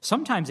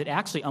sometimes it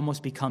actually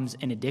almost becomes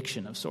an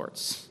addiction of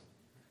sorts.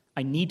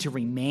 I need to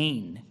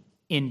remain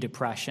in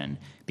depression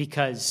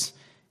because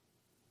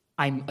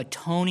I'm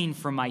atoning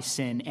for my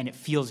sin and it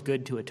feels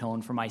good to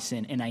atone for my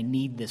sin and I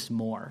need this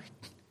more.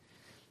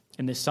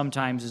 And this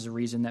sometimes is a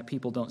reason that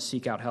people don't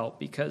seek out help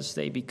because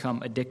they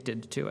become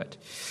addicted to it.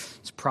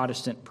 It's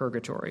Protestant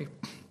purgatory.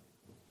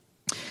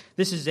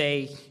 This is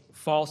a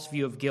false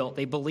view of guilt.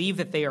 They believe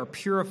that they are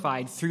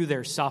purified through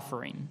their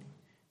suffering.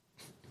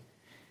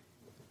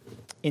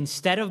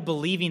 Instead of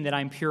believing that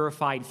I'm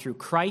purified through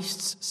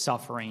Christ's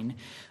suffering,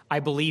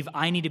 I believe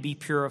I need to be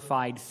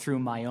purified through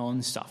my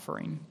own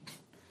suffering.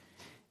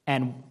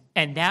 And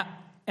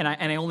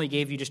I only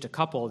gave you just a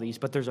couple of these,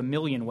 but there's a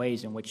million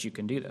ways in which you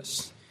can do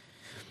this.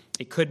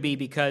 It could be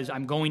because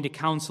I'm going to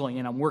counseling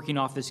and I'm working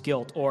off this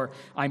guilt, or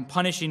I'm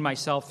punishing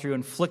myself through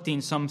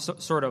inflicting some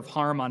sort of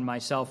harm on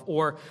myself,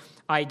 or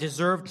I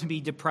deserve to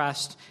be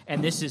depressed,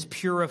 and this is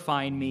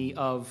purifying me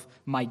of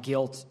my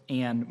guilt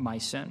and my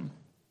sin.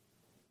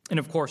 And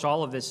of course,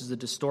 all of this is a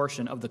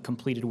distortion of the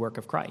completed work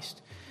of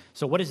Christ.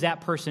 So what does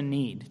that person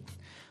need?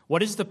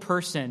 What is the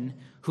person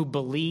who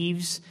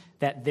believes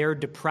that their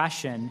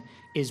depression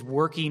is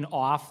working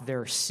off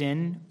their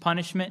sin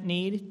punishment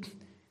need?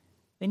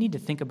 They need to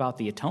think about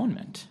the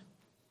atonement.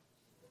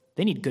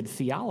 They need good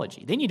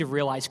theology. They need to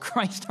realize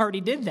Christ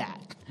already did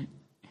that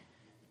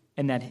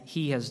and that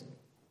he has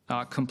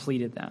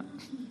completed that.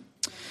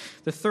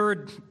 The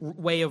third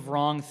way of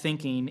wrong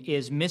thinking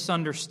is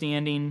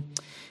misunderstanding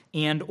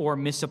and or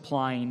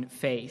misapplying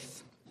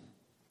faith.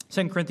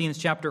 2 Corinthians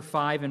chapter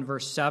 5 and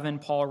verse 7,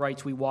 Paul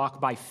writes, we walk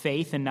by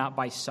faith and not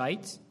by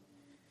sight.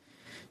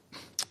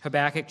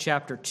 Habakkuk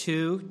chapter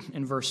 2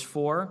 and verse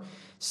 4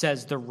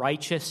 says, the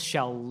righteous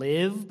shall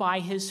live by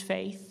his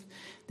faith.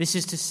 This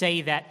is to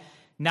say that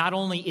not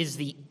only is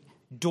the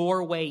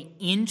doorway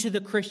into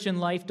the Christian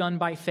life done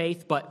by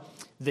faith, but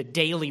the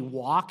daily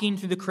walking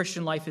through the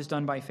Christian life is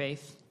done by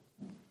faith.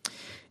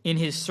 In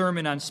his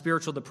sermon on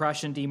spiritual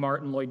depression, D.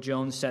 Martin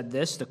Lloyd-Jones said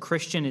this, the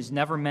Christian is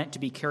never meant to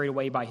be carried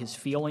away by his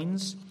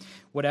feelings,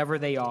 whatever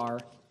they are,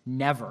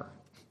 never.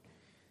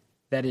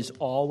 That is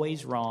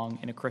always wrong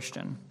in a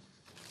Christian.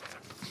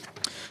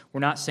 We're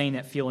not saying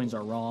that feelings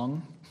are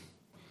wrong,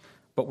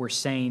 but we're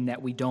saying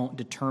that we don't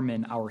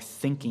determine our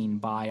thinking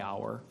by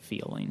our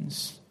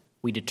feelings.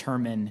 We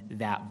determine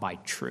that by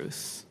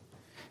truth.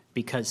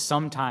 Because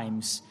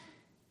sometimes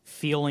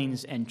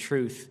feelings and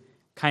truth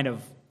kind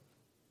of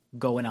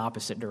go in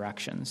opposite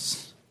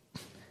directions.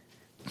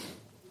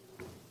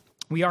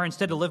 We are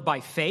instead to live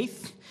by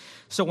faith.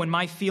 So when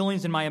my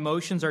feelings and my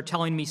emotions are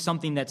telling me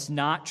something that's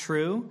not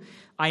true,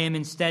 I am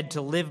instead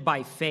to live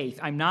by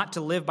faith. I'm not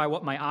to live by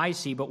what my eyes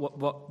see, but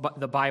what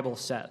the Bible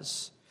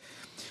says.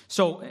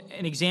 So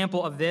an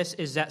example of this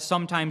is that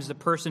sometimes the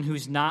person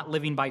who's not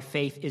living by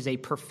faith is a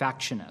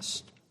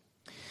perfectionist.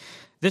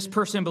 This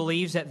person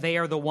believes that they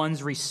are the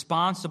ones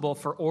responsible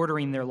for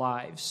ordering their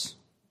lives.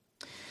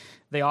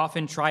 They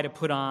often try to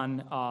put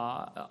on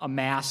a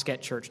mask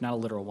at church, not a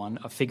literal one,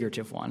 a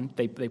figurative one.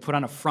 They put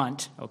on a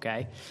front,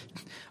 okay,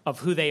 of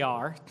who they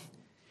are,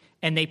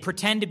 and they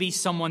pretend to be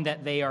someone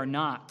that they are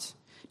not,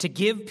 to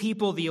give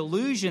people the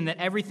illusion that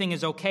everything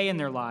is okay in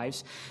their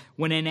lives,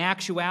 when in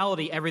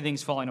actuality,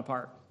 everything's falling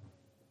apart.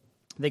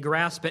 They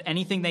grasp at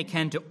anything they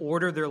can to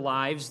order their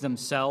lives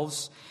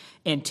themselves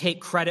and take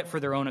credit for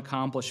their own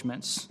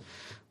accomplishments.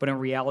 But in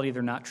reality,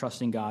 they're not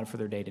trusting God for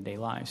their day-to-day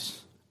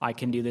lives. I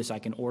can do this. I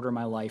can order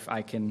my life.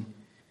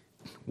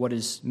 What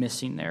is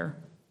missing there?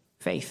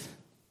 Faith.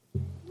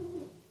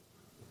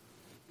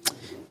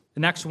 The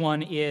next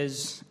one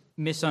is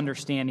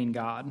misunderstanding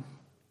God.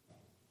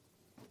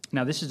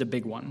 Now, this is a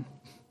big one.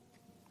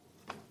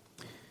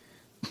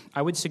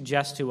 I would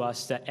suggest to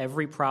us that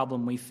every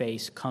problem we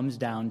face comes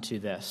down to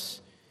this: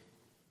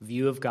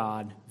 view of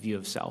God, view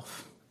of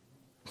self.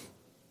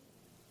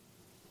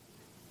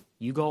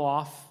 You go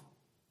off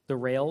the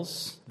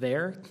rails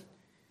there,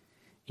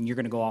 and you're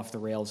going to go off the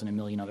rails in a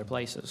million other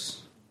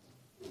places.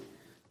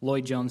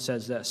 Lloyd Jones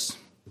says this: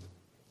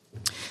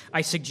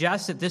 I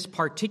suggest that this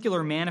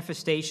particular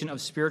manifestation of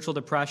spiritual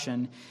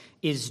depression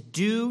is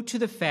due to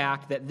the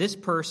fact that this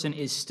person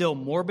is still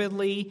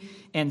morbidly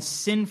and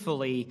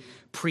sinfully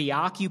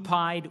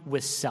preoccupied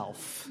with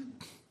self.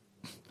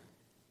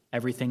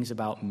 Everything's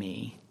about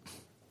me.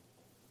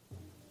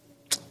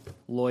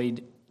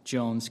 Lloyd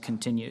Jones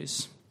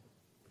continues: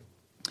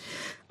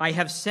 I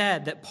have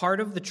said that part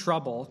of the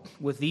trouble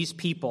with these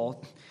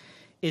people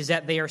is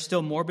that they are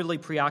still morbidly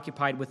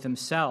preoccupied with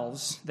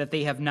themselves, that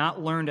they have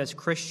not learned as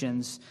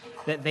Christians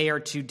that they are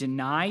to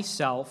deny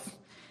self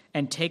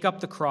and take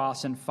up the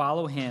cross and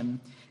follow him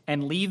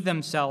and leave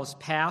themselves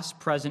past,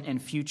 present, and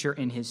future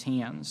in his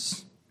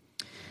hands.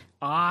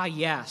 Ah,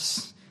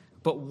 yes,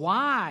 but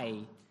why?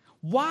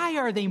 Why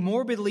are they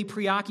morbidly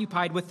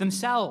preoccupied with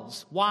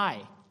themselves?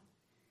 Why?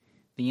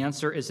 The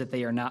answer is that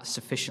they are not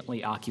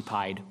sufficiently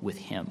occupied with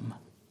him.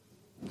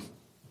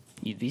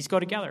 These go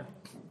together.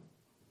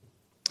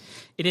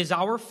 It is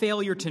our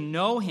failure to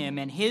know him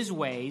and his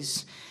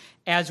ways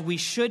as we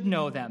should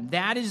know them.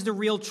 That is the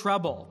real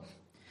trouble.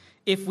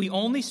 If we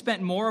only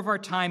spent more of our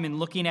time in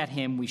looking at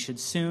him, we should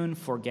soon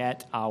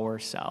forget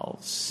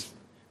ourselves.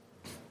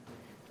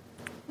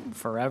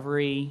 For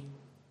every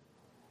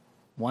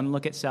one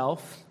look at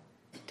self,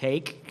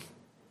 take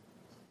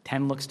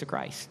 10 looks to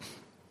Christ.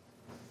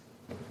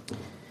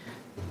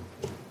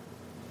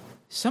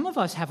 Some of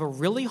us have a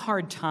really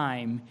hard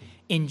time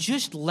in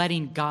just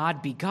letting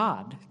God be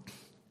God.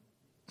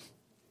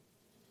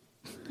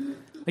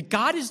 Like,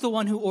 God is the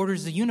one who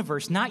orders the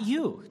universe, not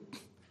you.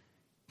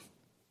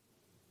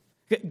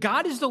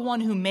 God is the one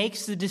who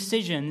makes the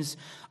decisions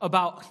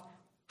about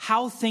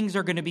how things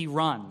are going to be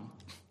run,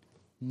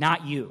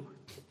 not you.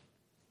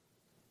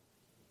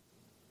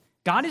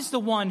 God is the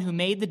one who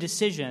made the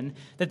decision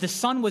that the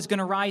sun was going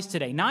to rise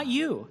today, not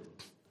you.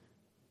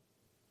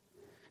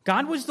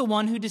 God was the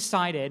one who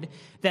decided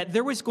that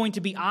there was going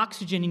to be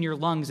oxygen in your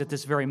lungs at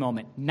this very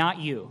moment, not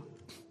you.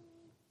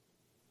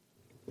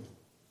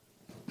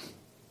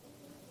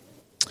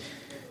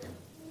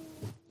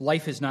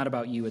 Life is not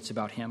about you, it's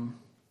about him.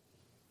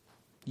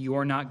 You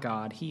are not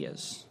God, he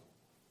is.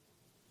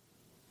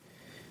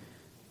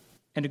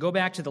 And to go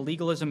back to the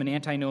legalism and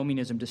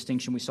antinomianism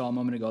distinction we saw a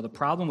moment ago, the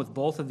problem with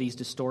both of these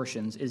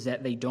distortions is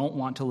that they don't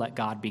want to let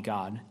God be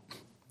God.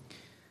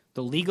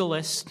 The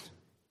legalist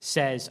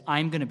says,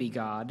 I'm going to be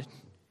God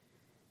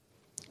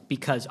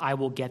because I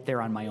will get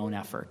there on my own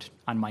effort,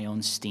 on my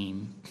own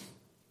steam.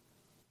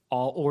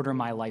 I'll order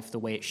my life the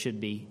way it should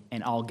be,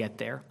 and I'll get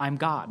there. I'm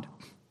God.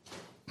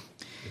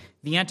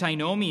 The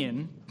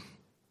antinomian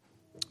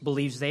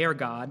believes they are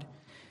God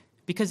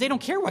because they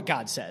don't care what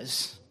God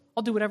says.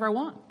 I'll do whatever I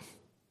want.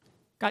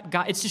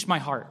 God, it's just my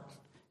heart.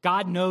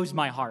 God knows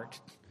my heart.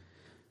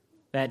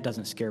 That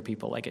doesn't scare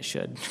people like it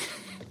should.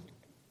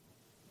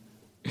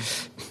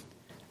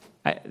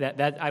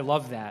 I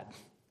love that.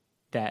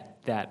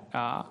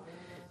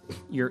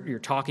 You're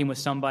talking with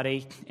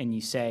somebody and you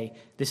say,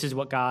 "This is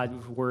what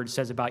God's word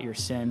says about your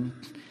sin,"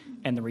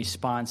 and the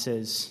response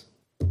is,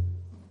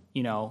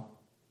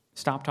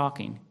 "Stop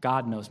talking.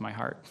 God knows my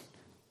heart."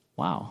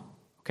 Wow.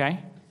 Okay,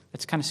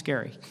 that's kind of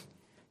scary.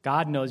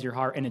 God knows your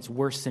heart, and it's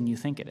worse than you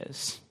think it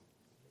is.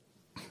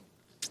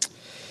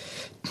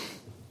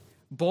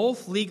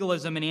 Both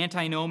legalism and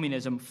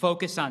antinomianism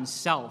focus on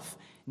self.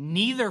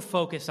 Neither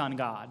focus on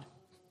God.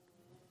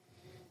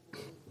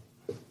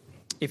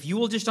 If you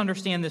will just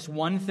understand this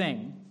one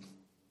thing,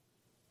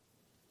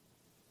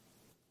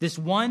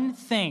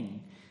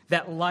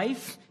 that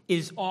life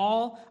is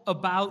all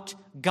about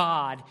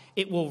God,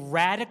 it will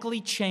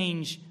radically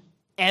change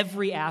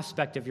every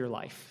aspect of your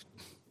life.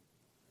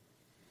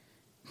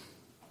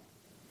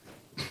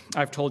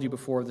 I've told you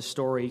before the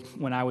story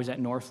when I was at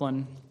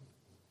Northland,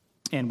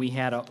 and we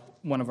had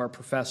one of our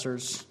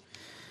professors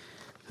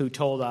who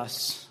told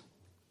us,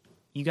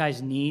 you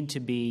guys need to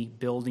be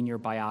building your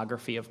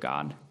biography of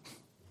God.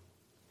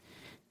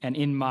 And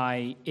in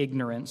my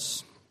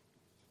ignorance,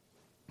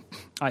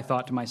 I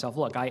thought to myself,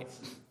 look, I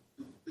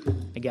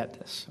get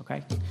this,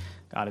 okay?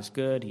 God is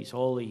good, he's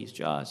holy, he's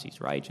just, he's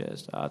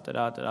righteous,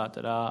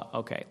 da-da-da-da-da-da.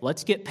 Okay,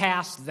 let's get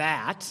past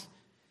that.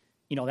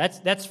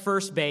 That's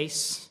first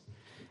base.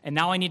 And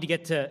now I need to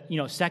get to,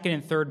 second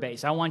and third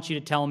base. I want you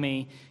to tell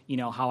me,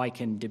 how I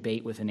can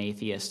debate with an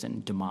atheist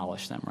and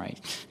demolish them, right?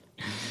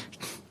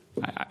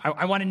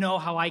 I want to know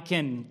how I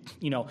can,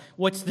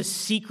 what's the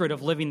secret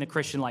of living the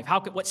Christian life?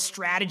 What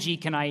strategy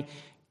can I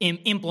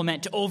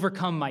implement to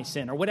overcome my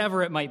sin, or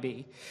whatever it might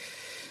be?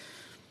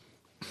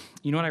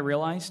 You know what I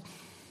realized?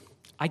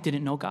 I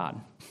didn't know God.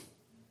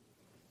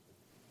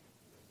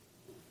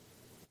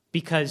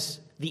 Because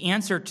the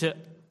answer to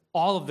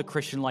all of the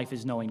Christian life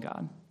is knowing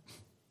God.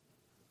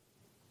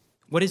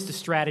 What is the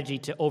strategy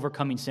to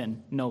overcoming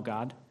sin? Know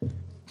God.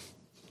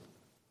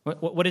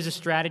 What is a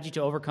strategy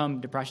to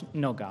overcome depression?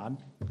 Know God.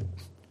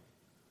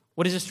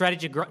 What is a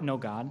strategy to know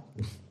God?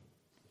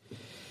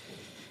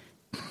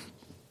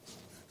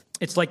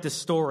 It's like the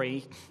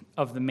story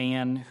of the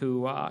man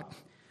who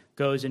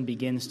goes and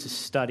begins to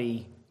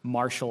study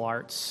martial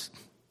arts.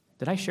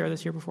 Did I share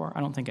this here before? I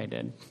don't think I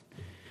did.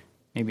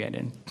 Maybe I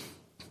did.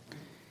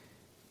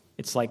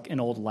 It's like an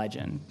old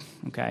legend,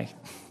 okay?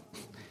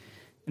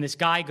 And this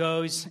guy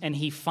goes and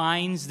he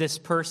finds this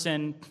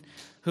person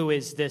who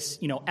is this,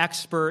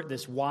 expert,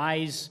 this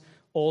wise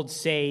old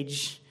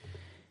sage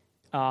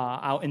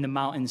out in the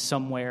mountains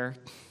somewhere.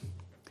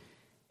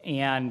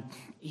 And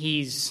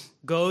he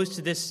goes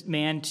to this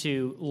man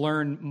to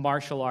learn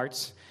martial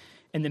arts.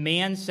 And the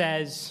man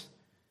says,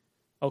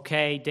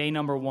 okay, day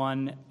number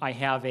 1, I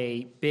have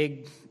a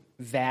big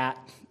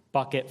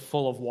bucket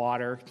full of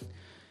water,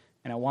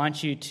 and I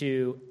want you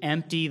to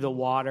empty the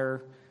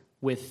water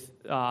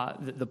with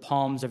the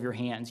palms of your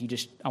hands.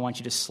 I want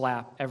you to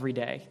slap every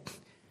day.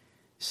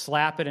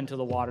 Slap it until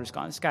the water's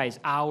gone. This guy is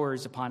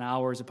hours upon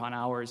hours upon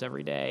hours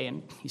every day,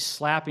 and he's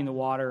slapping the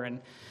water,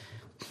 and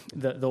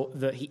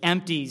he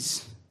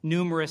empties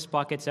numerous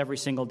buckets every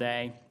single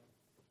day.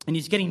 And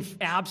he's getting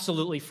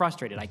absolutely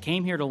frustrated. I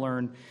came here to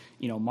learn,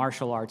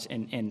 martial arts,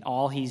 and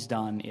all he's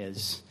done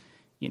is,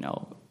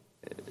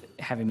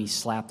 having me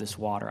slap this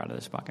water out of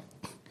this bucket.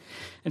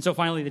 And so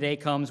finally the day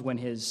comes when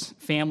his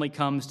family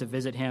comes to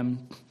visit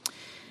him,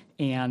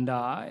 and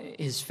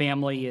his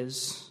family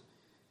is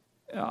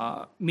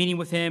meeting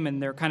with him,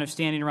 and they're kind of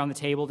standing around the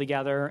table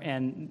together,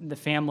 and the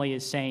family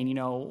is saying,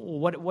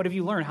 what have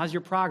you learned? How's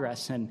your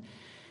progress? And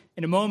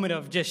in a moment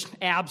of just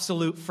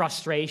absolute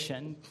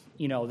frustration,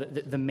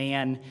 the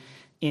man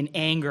in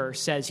anger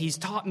says, he's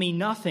taught me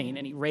nothing.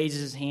 And he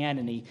raises his hand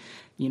and he,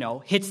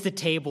 hits the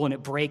table and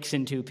it breaks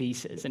in 2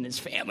 pieces. And his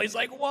family's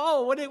like,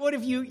 whoa,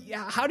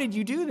 how did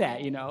you do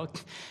that?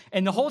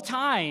 And the whole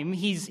time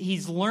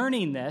he's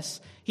learning this,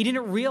 he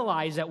didn't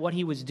realize that what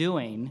he was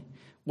doing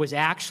was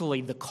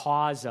actually the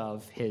cause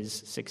of his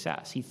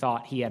success. He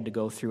thought he had to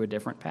go through a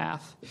different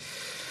path.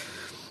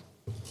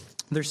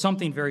 There's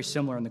something very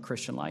similar in the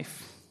Christian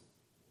life.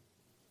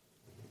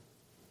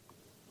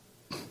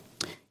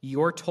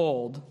 You're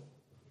told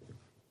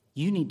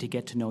you need to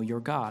get to know your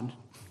God.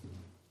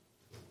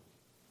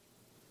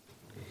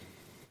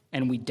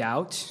 And we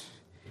doubt,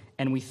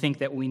 and we think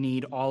that we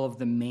need all of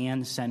the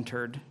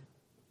man-centered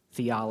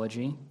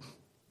theology.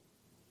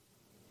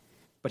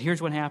 But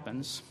here's what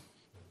happens.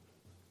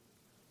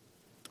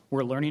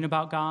 We're learning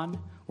about God.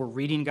 We're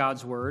reading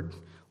God's Word.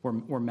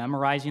 We're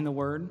memorizing the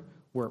Word.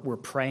 We're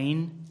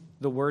praying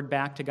the Word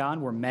back to God.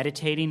 We're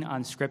meditating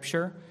on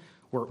Scripture.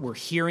 We're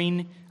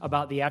hearing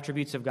about the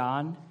attributes of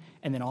God,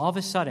 and then all of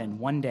a sudden,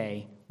 one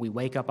day, we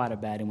wake up out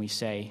of bed and we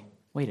say,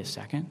 wait a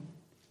second,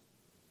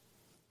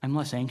 I'm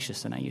less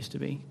anxious than I used to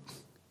be.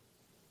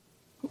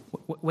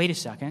 Wait a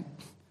second,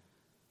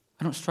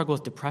 I don't struggle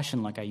with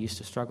depression like I used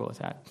to struggle with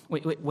that.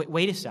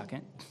 Wait a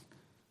second.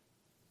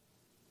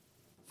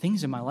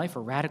 Things in my life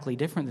are radically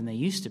different than they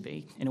used to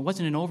be. And it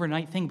wasn't an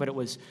overnight thing, but it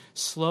was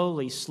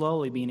slowly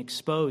being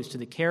exposed to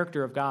the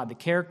character of God,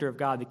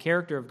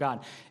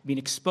 being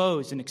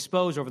exposed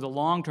over the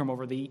long term,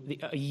 over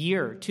a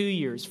year, 2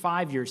 years,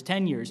 5 years,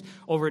 10 years,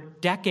 over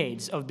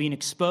decades of being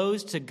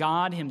exposed to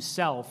God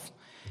himself.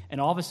 And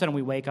all of a sudden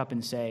we wake up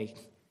and say,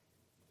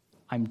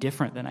 I'm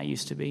different than I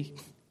used to be.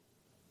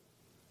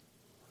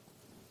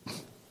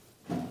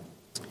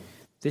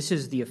 This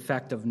is the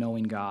effect of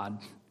knowing God.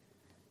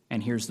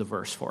 And here's the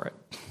verse for it.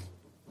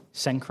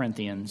 2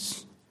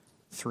 Corinthians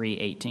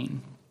 3:18.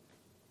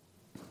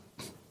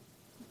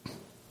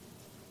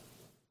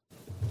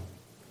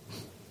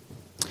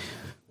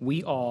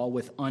 We all,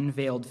 with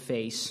unveiled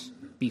face,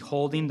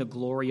 beholding the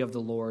glory of the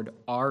Lord,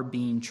 are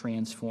being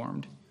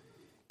transformed.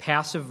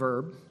 Passive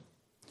verb.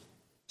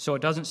 So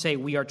it doesn't say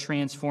we are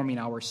transforming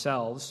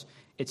ourselves.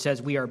 It says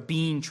we are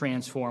being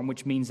transformed,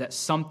 which means that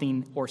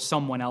something or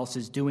someone else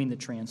is doing the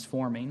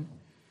transforming.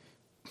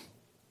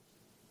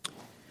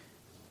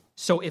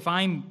 So if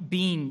I'm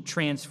being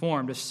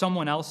transformed, if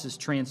someone else is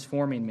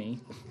transforming me,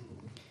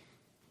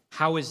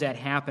 how is that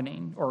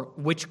happening? Or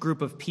which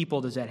group of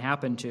people does that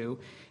happen to?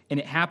 And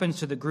it happens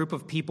to the group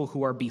of people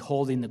who are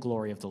beholding the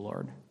glory of the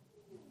Lord.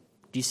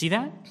 Do you see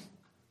that?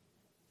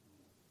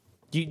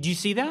 Do you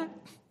see that?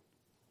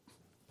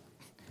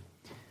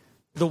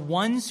 The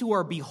ones who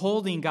are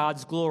beholding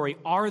God's glory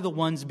are the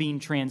ones being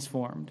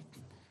transformed.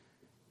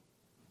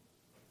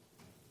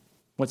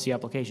 What's the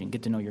application?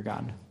 Get to know your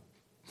God.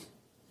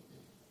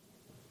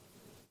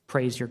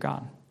 Praise your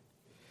God.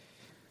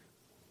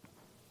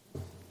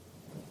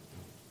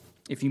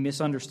 If you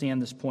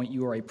misunderstand this point,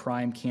 you are a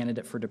prime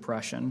candidate for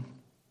depression.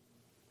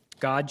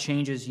 God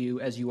changes you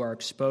as you are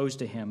exposed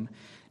to him,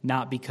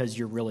 not because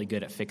you're really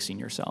good at fixing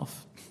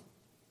yourself.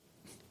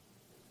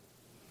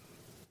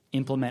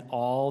 Implement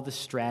all the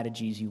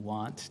strategies you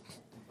want,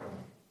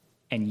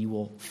 and you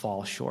will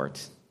fall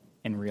short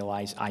and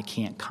realize, I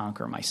can't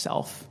conquer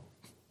myself.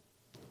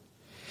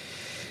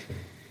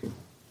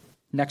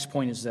 Next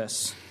point is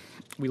this.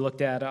 We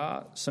looked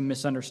at some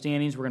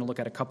misunderstandings. We're going to look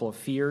at a couple of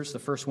fears. The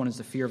first one is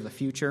the fear of the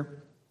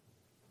future.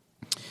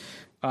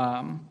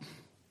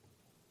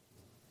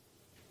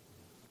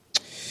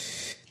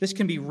 This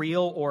can be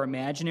real or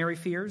imaginary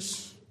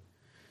fears.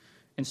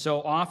 And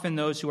so often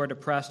those who are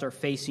depressed are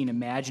facing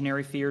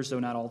imaginary fears, though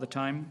not all the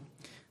time.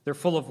 They're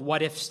full of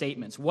what-if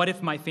statements. What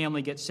if my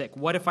family gets sick?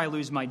 What if I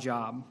lose my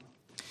job?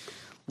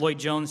 Lloyd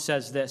Jones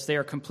says this: they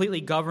are completely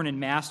governed and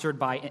mastered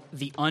by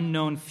the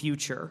unknown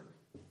future,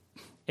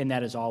 and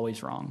that is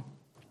always wrong.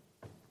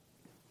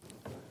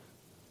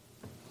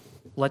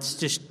 Let's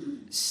just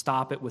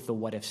stop it with the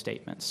what-if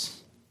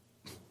statements.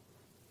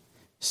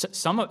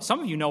 Some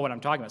of you know what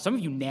I'm talking about. Some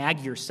of you nag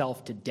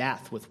yourself to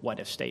death with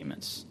what-if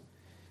statements.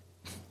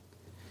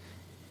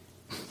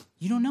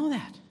 You don't know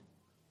that.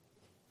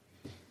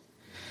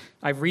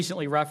 I've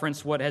recently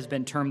referenced what has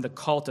been termed the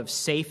cult of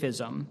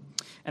safism,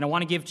 and I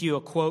want to give to you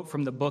a quote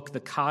from the book, The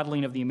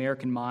Coddling of the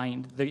American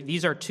Mind.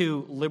 These are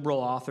two liberal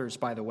authors,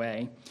 by the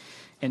way,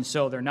 and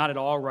so they're not at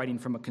all writing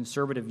from a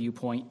conservative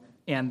viewpoint,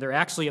 and they're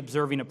actually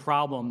observing a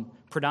problem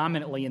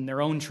predominantly in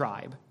their own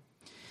tribe.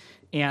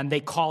 And they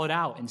call it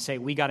out and say,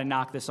 we got to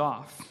knock this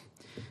off.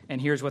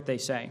 And here's what they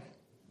say.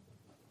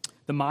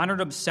 The modern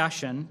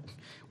obsession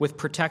with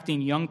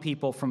protecting young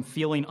people from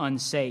feeling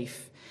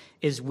unsafe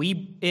is, we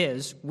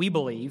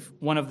believe,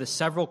 one of the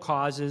several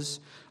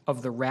causes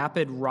of the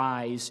rapid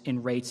rise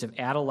in rates of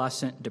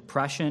adolescent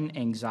depression,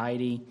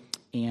 anxiety,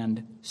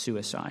 and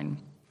suicide.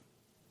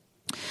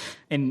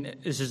 And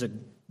this is a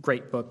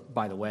great book,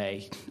 by the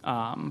way,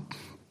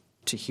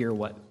 to hear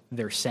what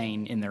they're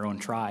saying in their own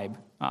tribe,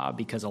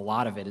 because a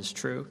lot of it is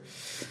true.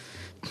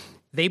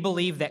 They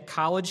believe that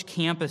college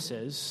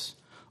campuses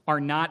are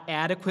not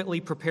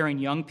adequately preparing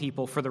young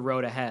people for the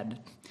road ahead.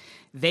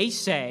 They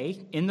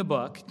say in the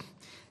book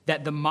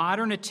that the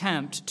modern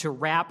attempt to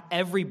wrap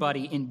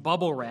everybody in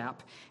bubble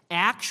wrap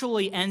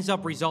actually ends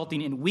up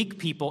resulting in weak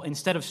people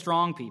instead of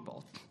strong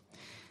people.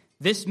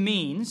 This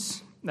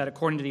means that,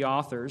 according to the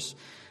authors,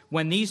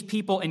 when these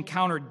people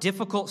encounter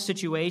difficult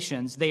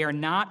situations, they are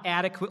not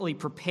adequately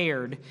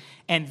prepared,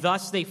 and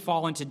thus they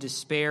fall into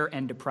despair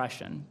and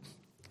depression.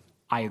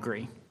 I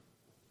agree.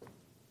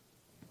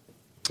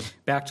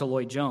 Back to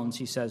Lloyd Jones,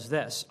 he says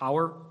this: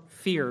 our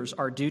fears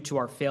are due to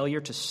our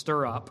failure to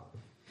stir up,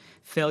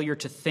 failure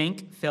to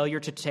think, failure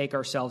to take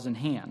ourselves in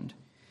hand.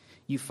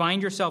 You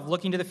find yourself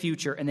looking to the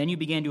future, and then you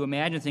begin to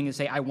imagine things and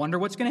say, I wonder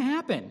what's going to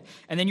happen.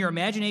 And then your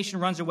imagination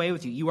runs away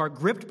with you. You are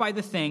gripped by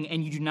the thing,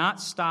 and you do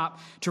not stop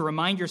to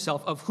remind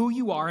yourself of who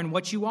you are and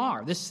what you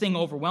are. This thing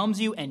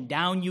overwhelms you, and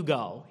down you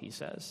go, he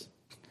says.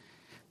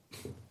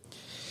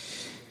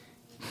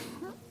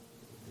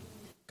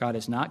 God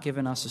has not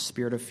given us a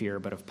spirit of fear,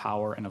 but of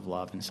power and of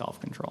love and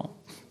self-control.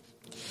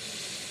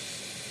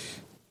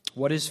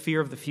 What is fear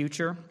of the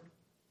future?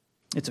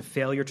 It's a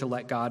failure to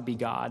let God be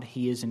God.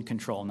 He is in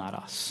control, not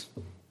us.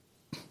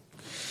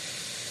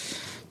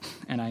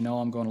 And I know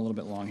I'm going a little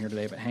bit long here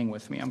today, but hang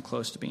with me. I'm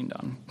close to being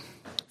done.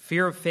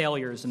 Fear of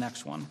failure is the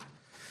next one.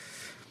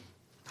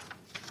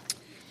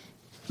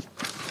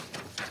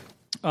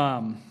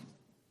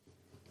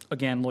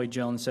 Again, Lloyd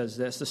Jones says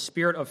this: the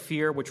spirit of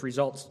fear, which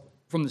results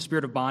from the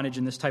spirit of bondage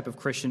in this type of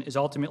Christian, is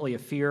ultimately a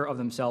fear of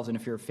themselves and a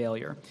fear of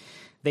failure.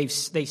 They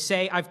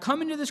say, I've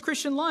come into this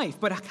Christian life,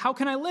 but how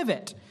can I live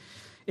it?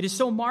 It is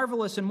so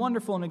marvelous and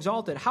wonderful and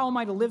exalted. How am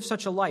I to live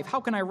such a life? How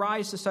can I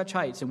rise to such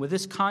heights? And with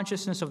this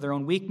consciousness of their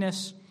own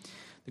weakness,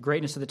 the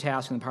greatness of the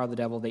task and the power of the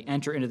devil, they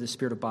enter into the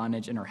spirit of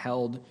bondage and are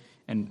held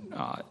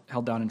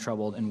down and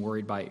troubled and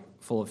worried by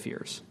full of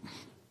fears.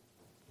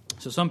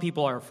 So some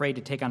people are afraid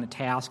to take on a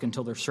task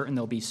until they're certain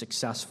they'll be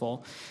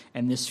successful,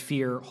 and this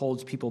fear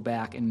holds people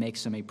back and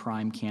makes them a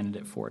prime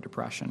candidate for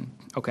depression.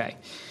 Okay,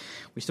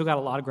 we still got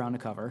a lot of ground to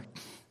cover.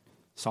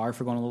 Sorry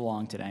for going a little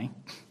long today.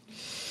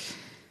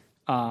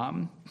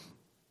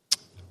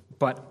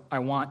 But I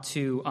want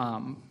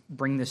to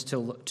bring this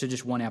to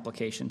just one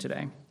application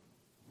today.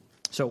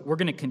 So we're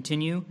going to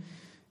continue,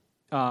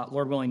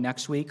 Lord willing,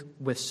 next week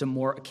with some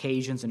more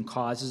occasions and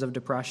causes of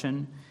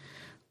depression.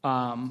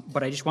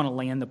 but I just want to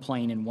land the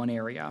plane in one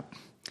area,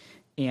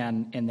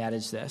 and that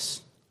is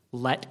this: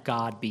 let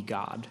God be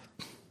God.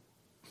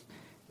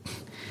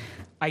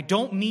 I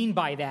don't mean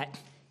by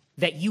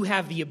that you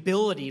have the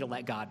ability to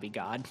let God be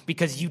God,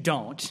 because you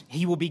don't.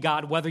 He will be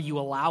God whether you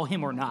allow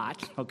him or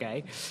not,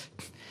 okay?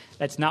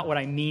 That's not what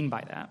I mean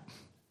by that.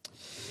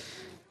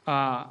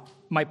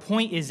 My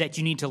point is that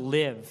you need to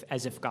live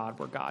as if God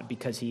were God,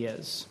 because he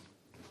is.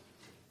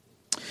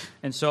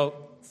 And so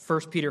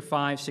 1 Peter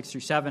 5, 6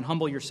 through 7,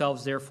 humble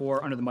yourselves,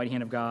 therefore, under the mighty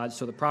hand of God,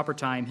 so the proper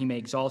time he may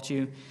exalt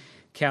you,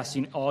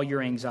 casting all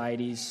your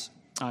anxieties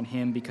on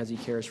him because he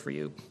cares for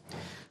you.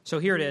 So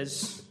here it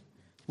is.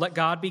 Let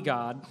God be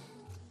God.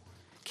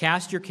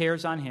 Cast your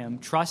cares on him.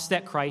 Trust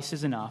that Christ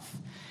is enough.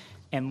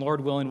 And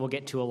Lord willing, we'll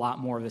get to a lot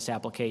more of this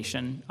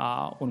application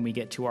when we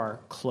get to our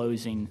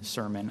closing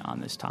sermon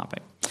on this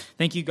topic.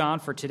 Thank you,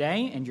 God, for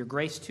today and your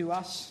grace to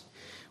us.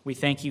 We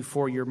thank you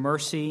for your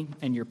mercy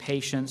and your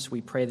patience.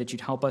 We pray that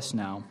you'd help us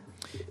now.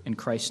 In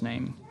Christ's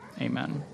name, amen.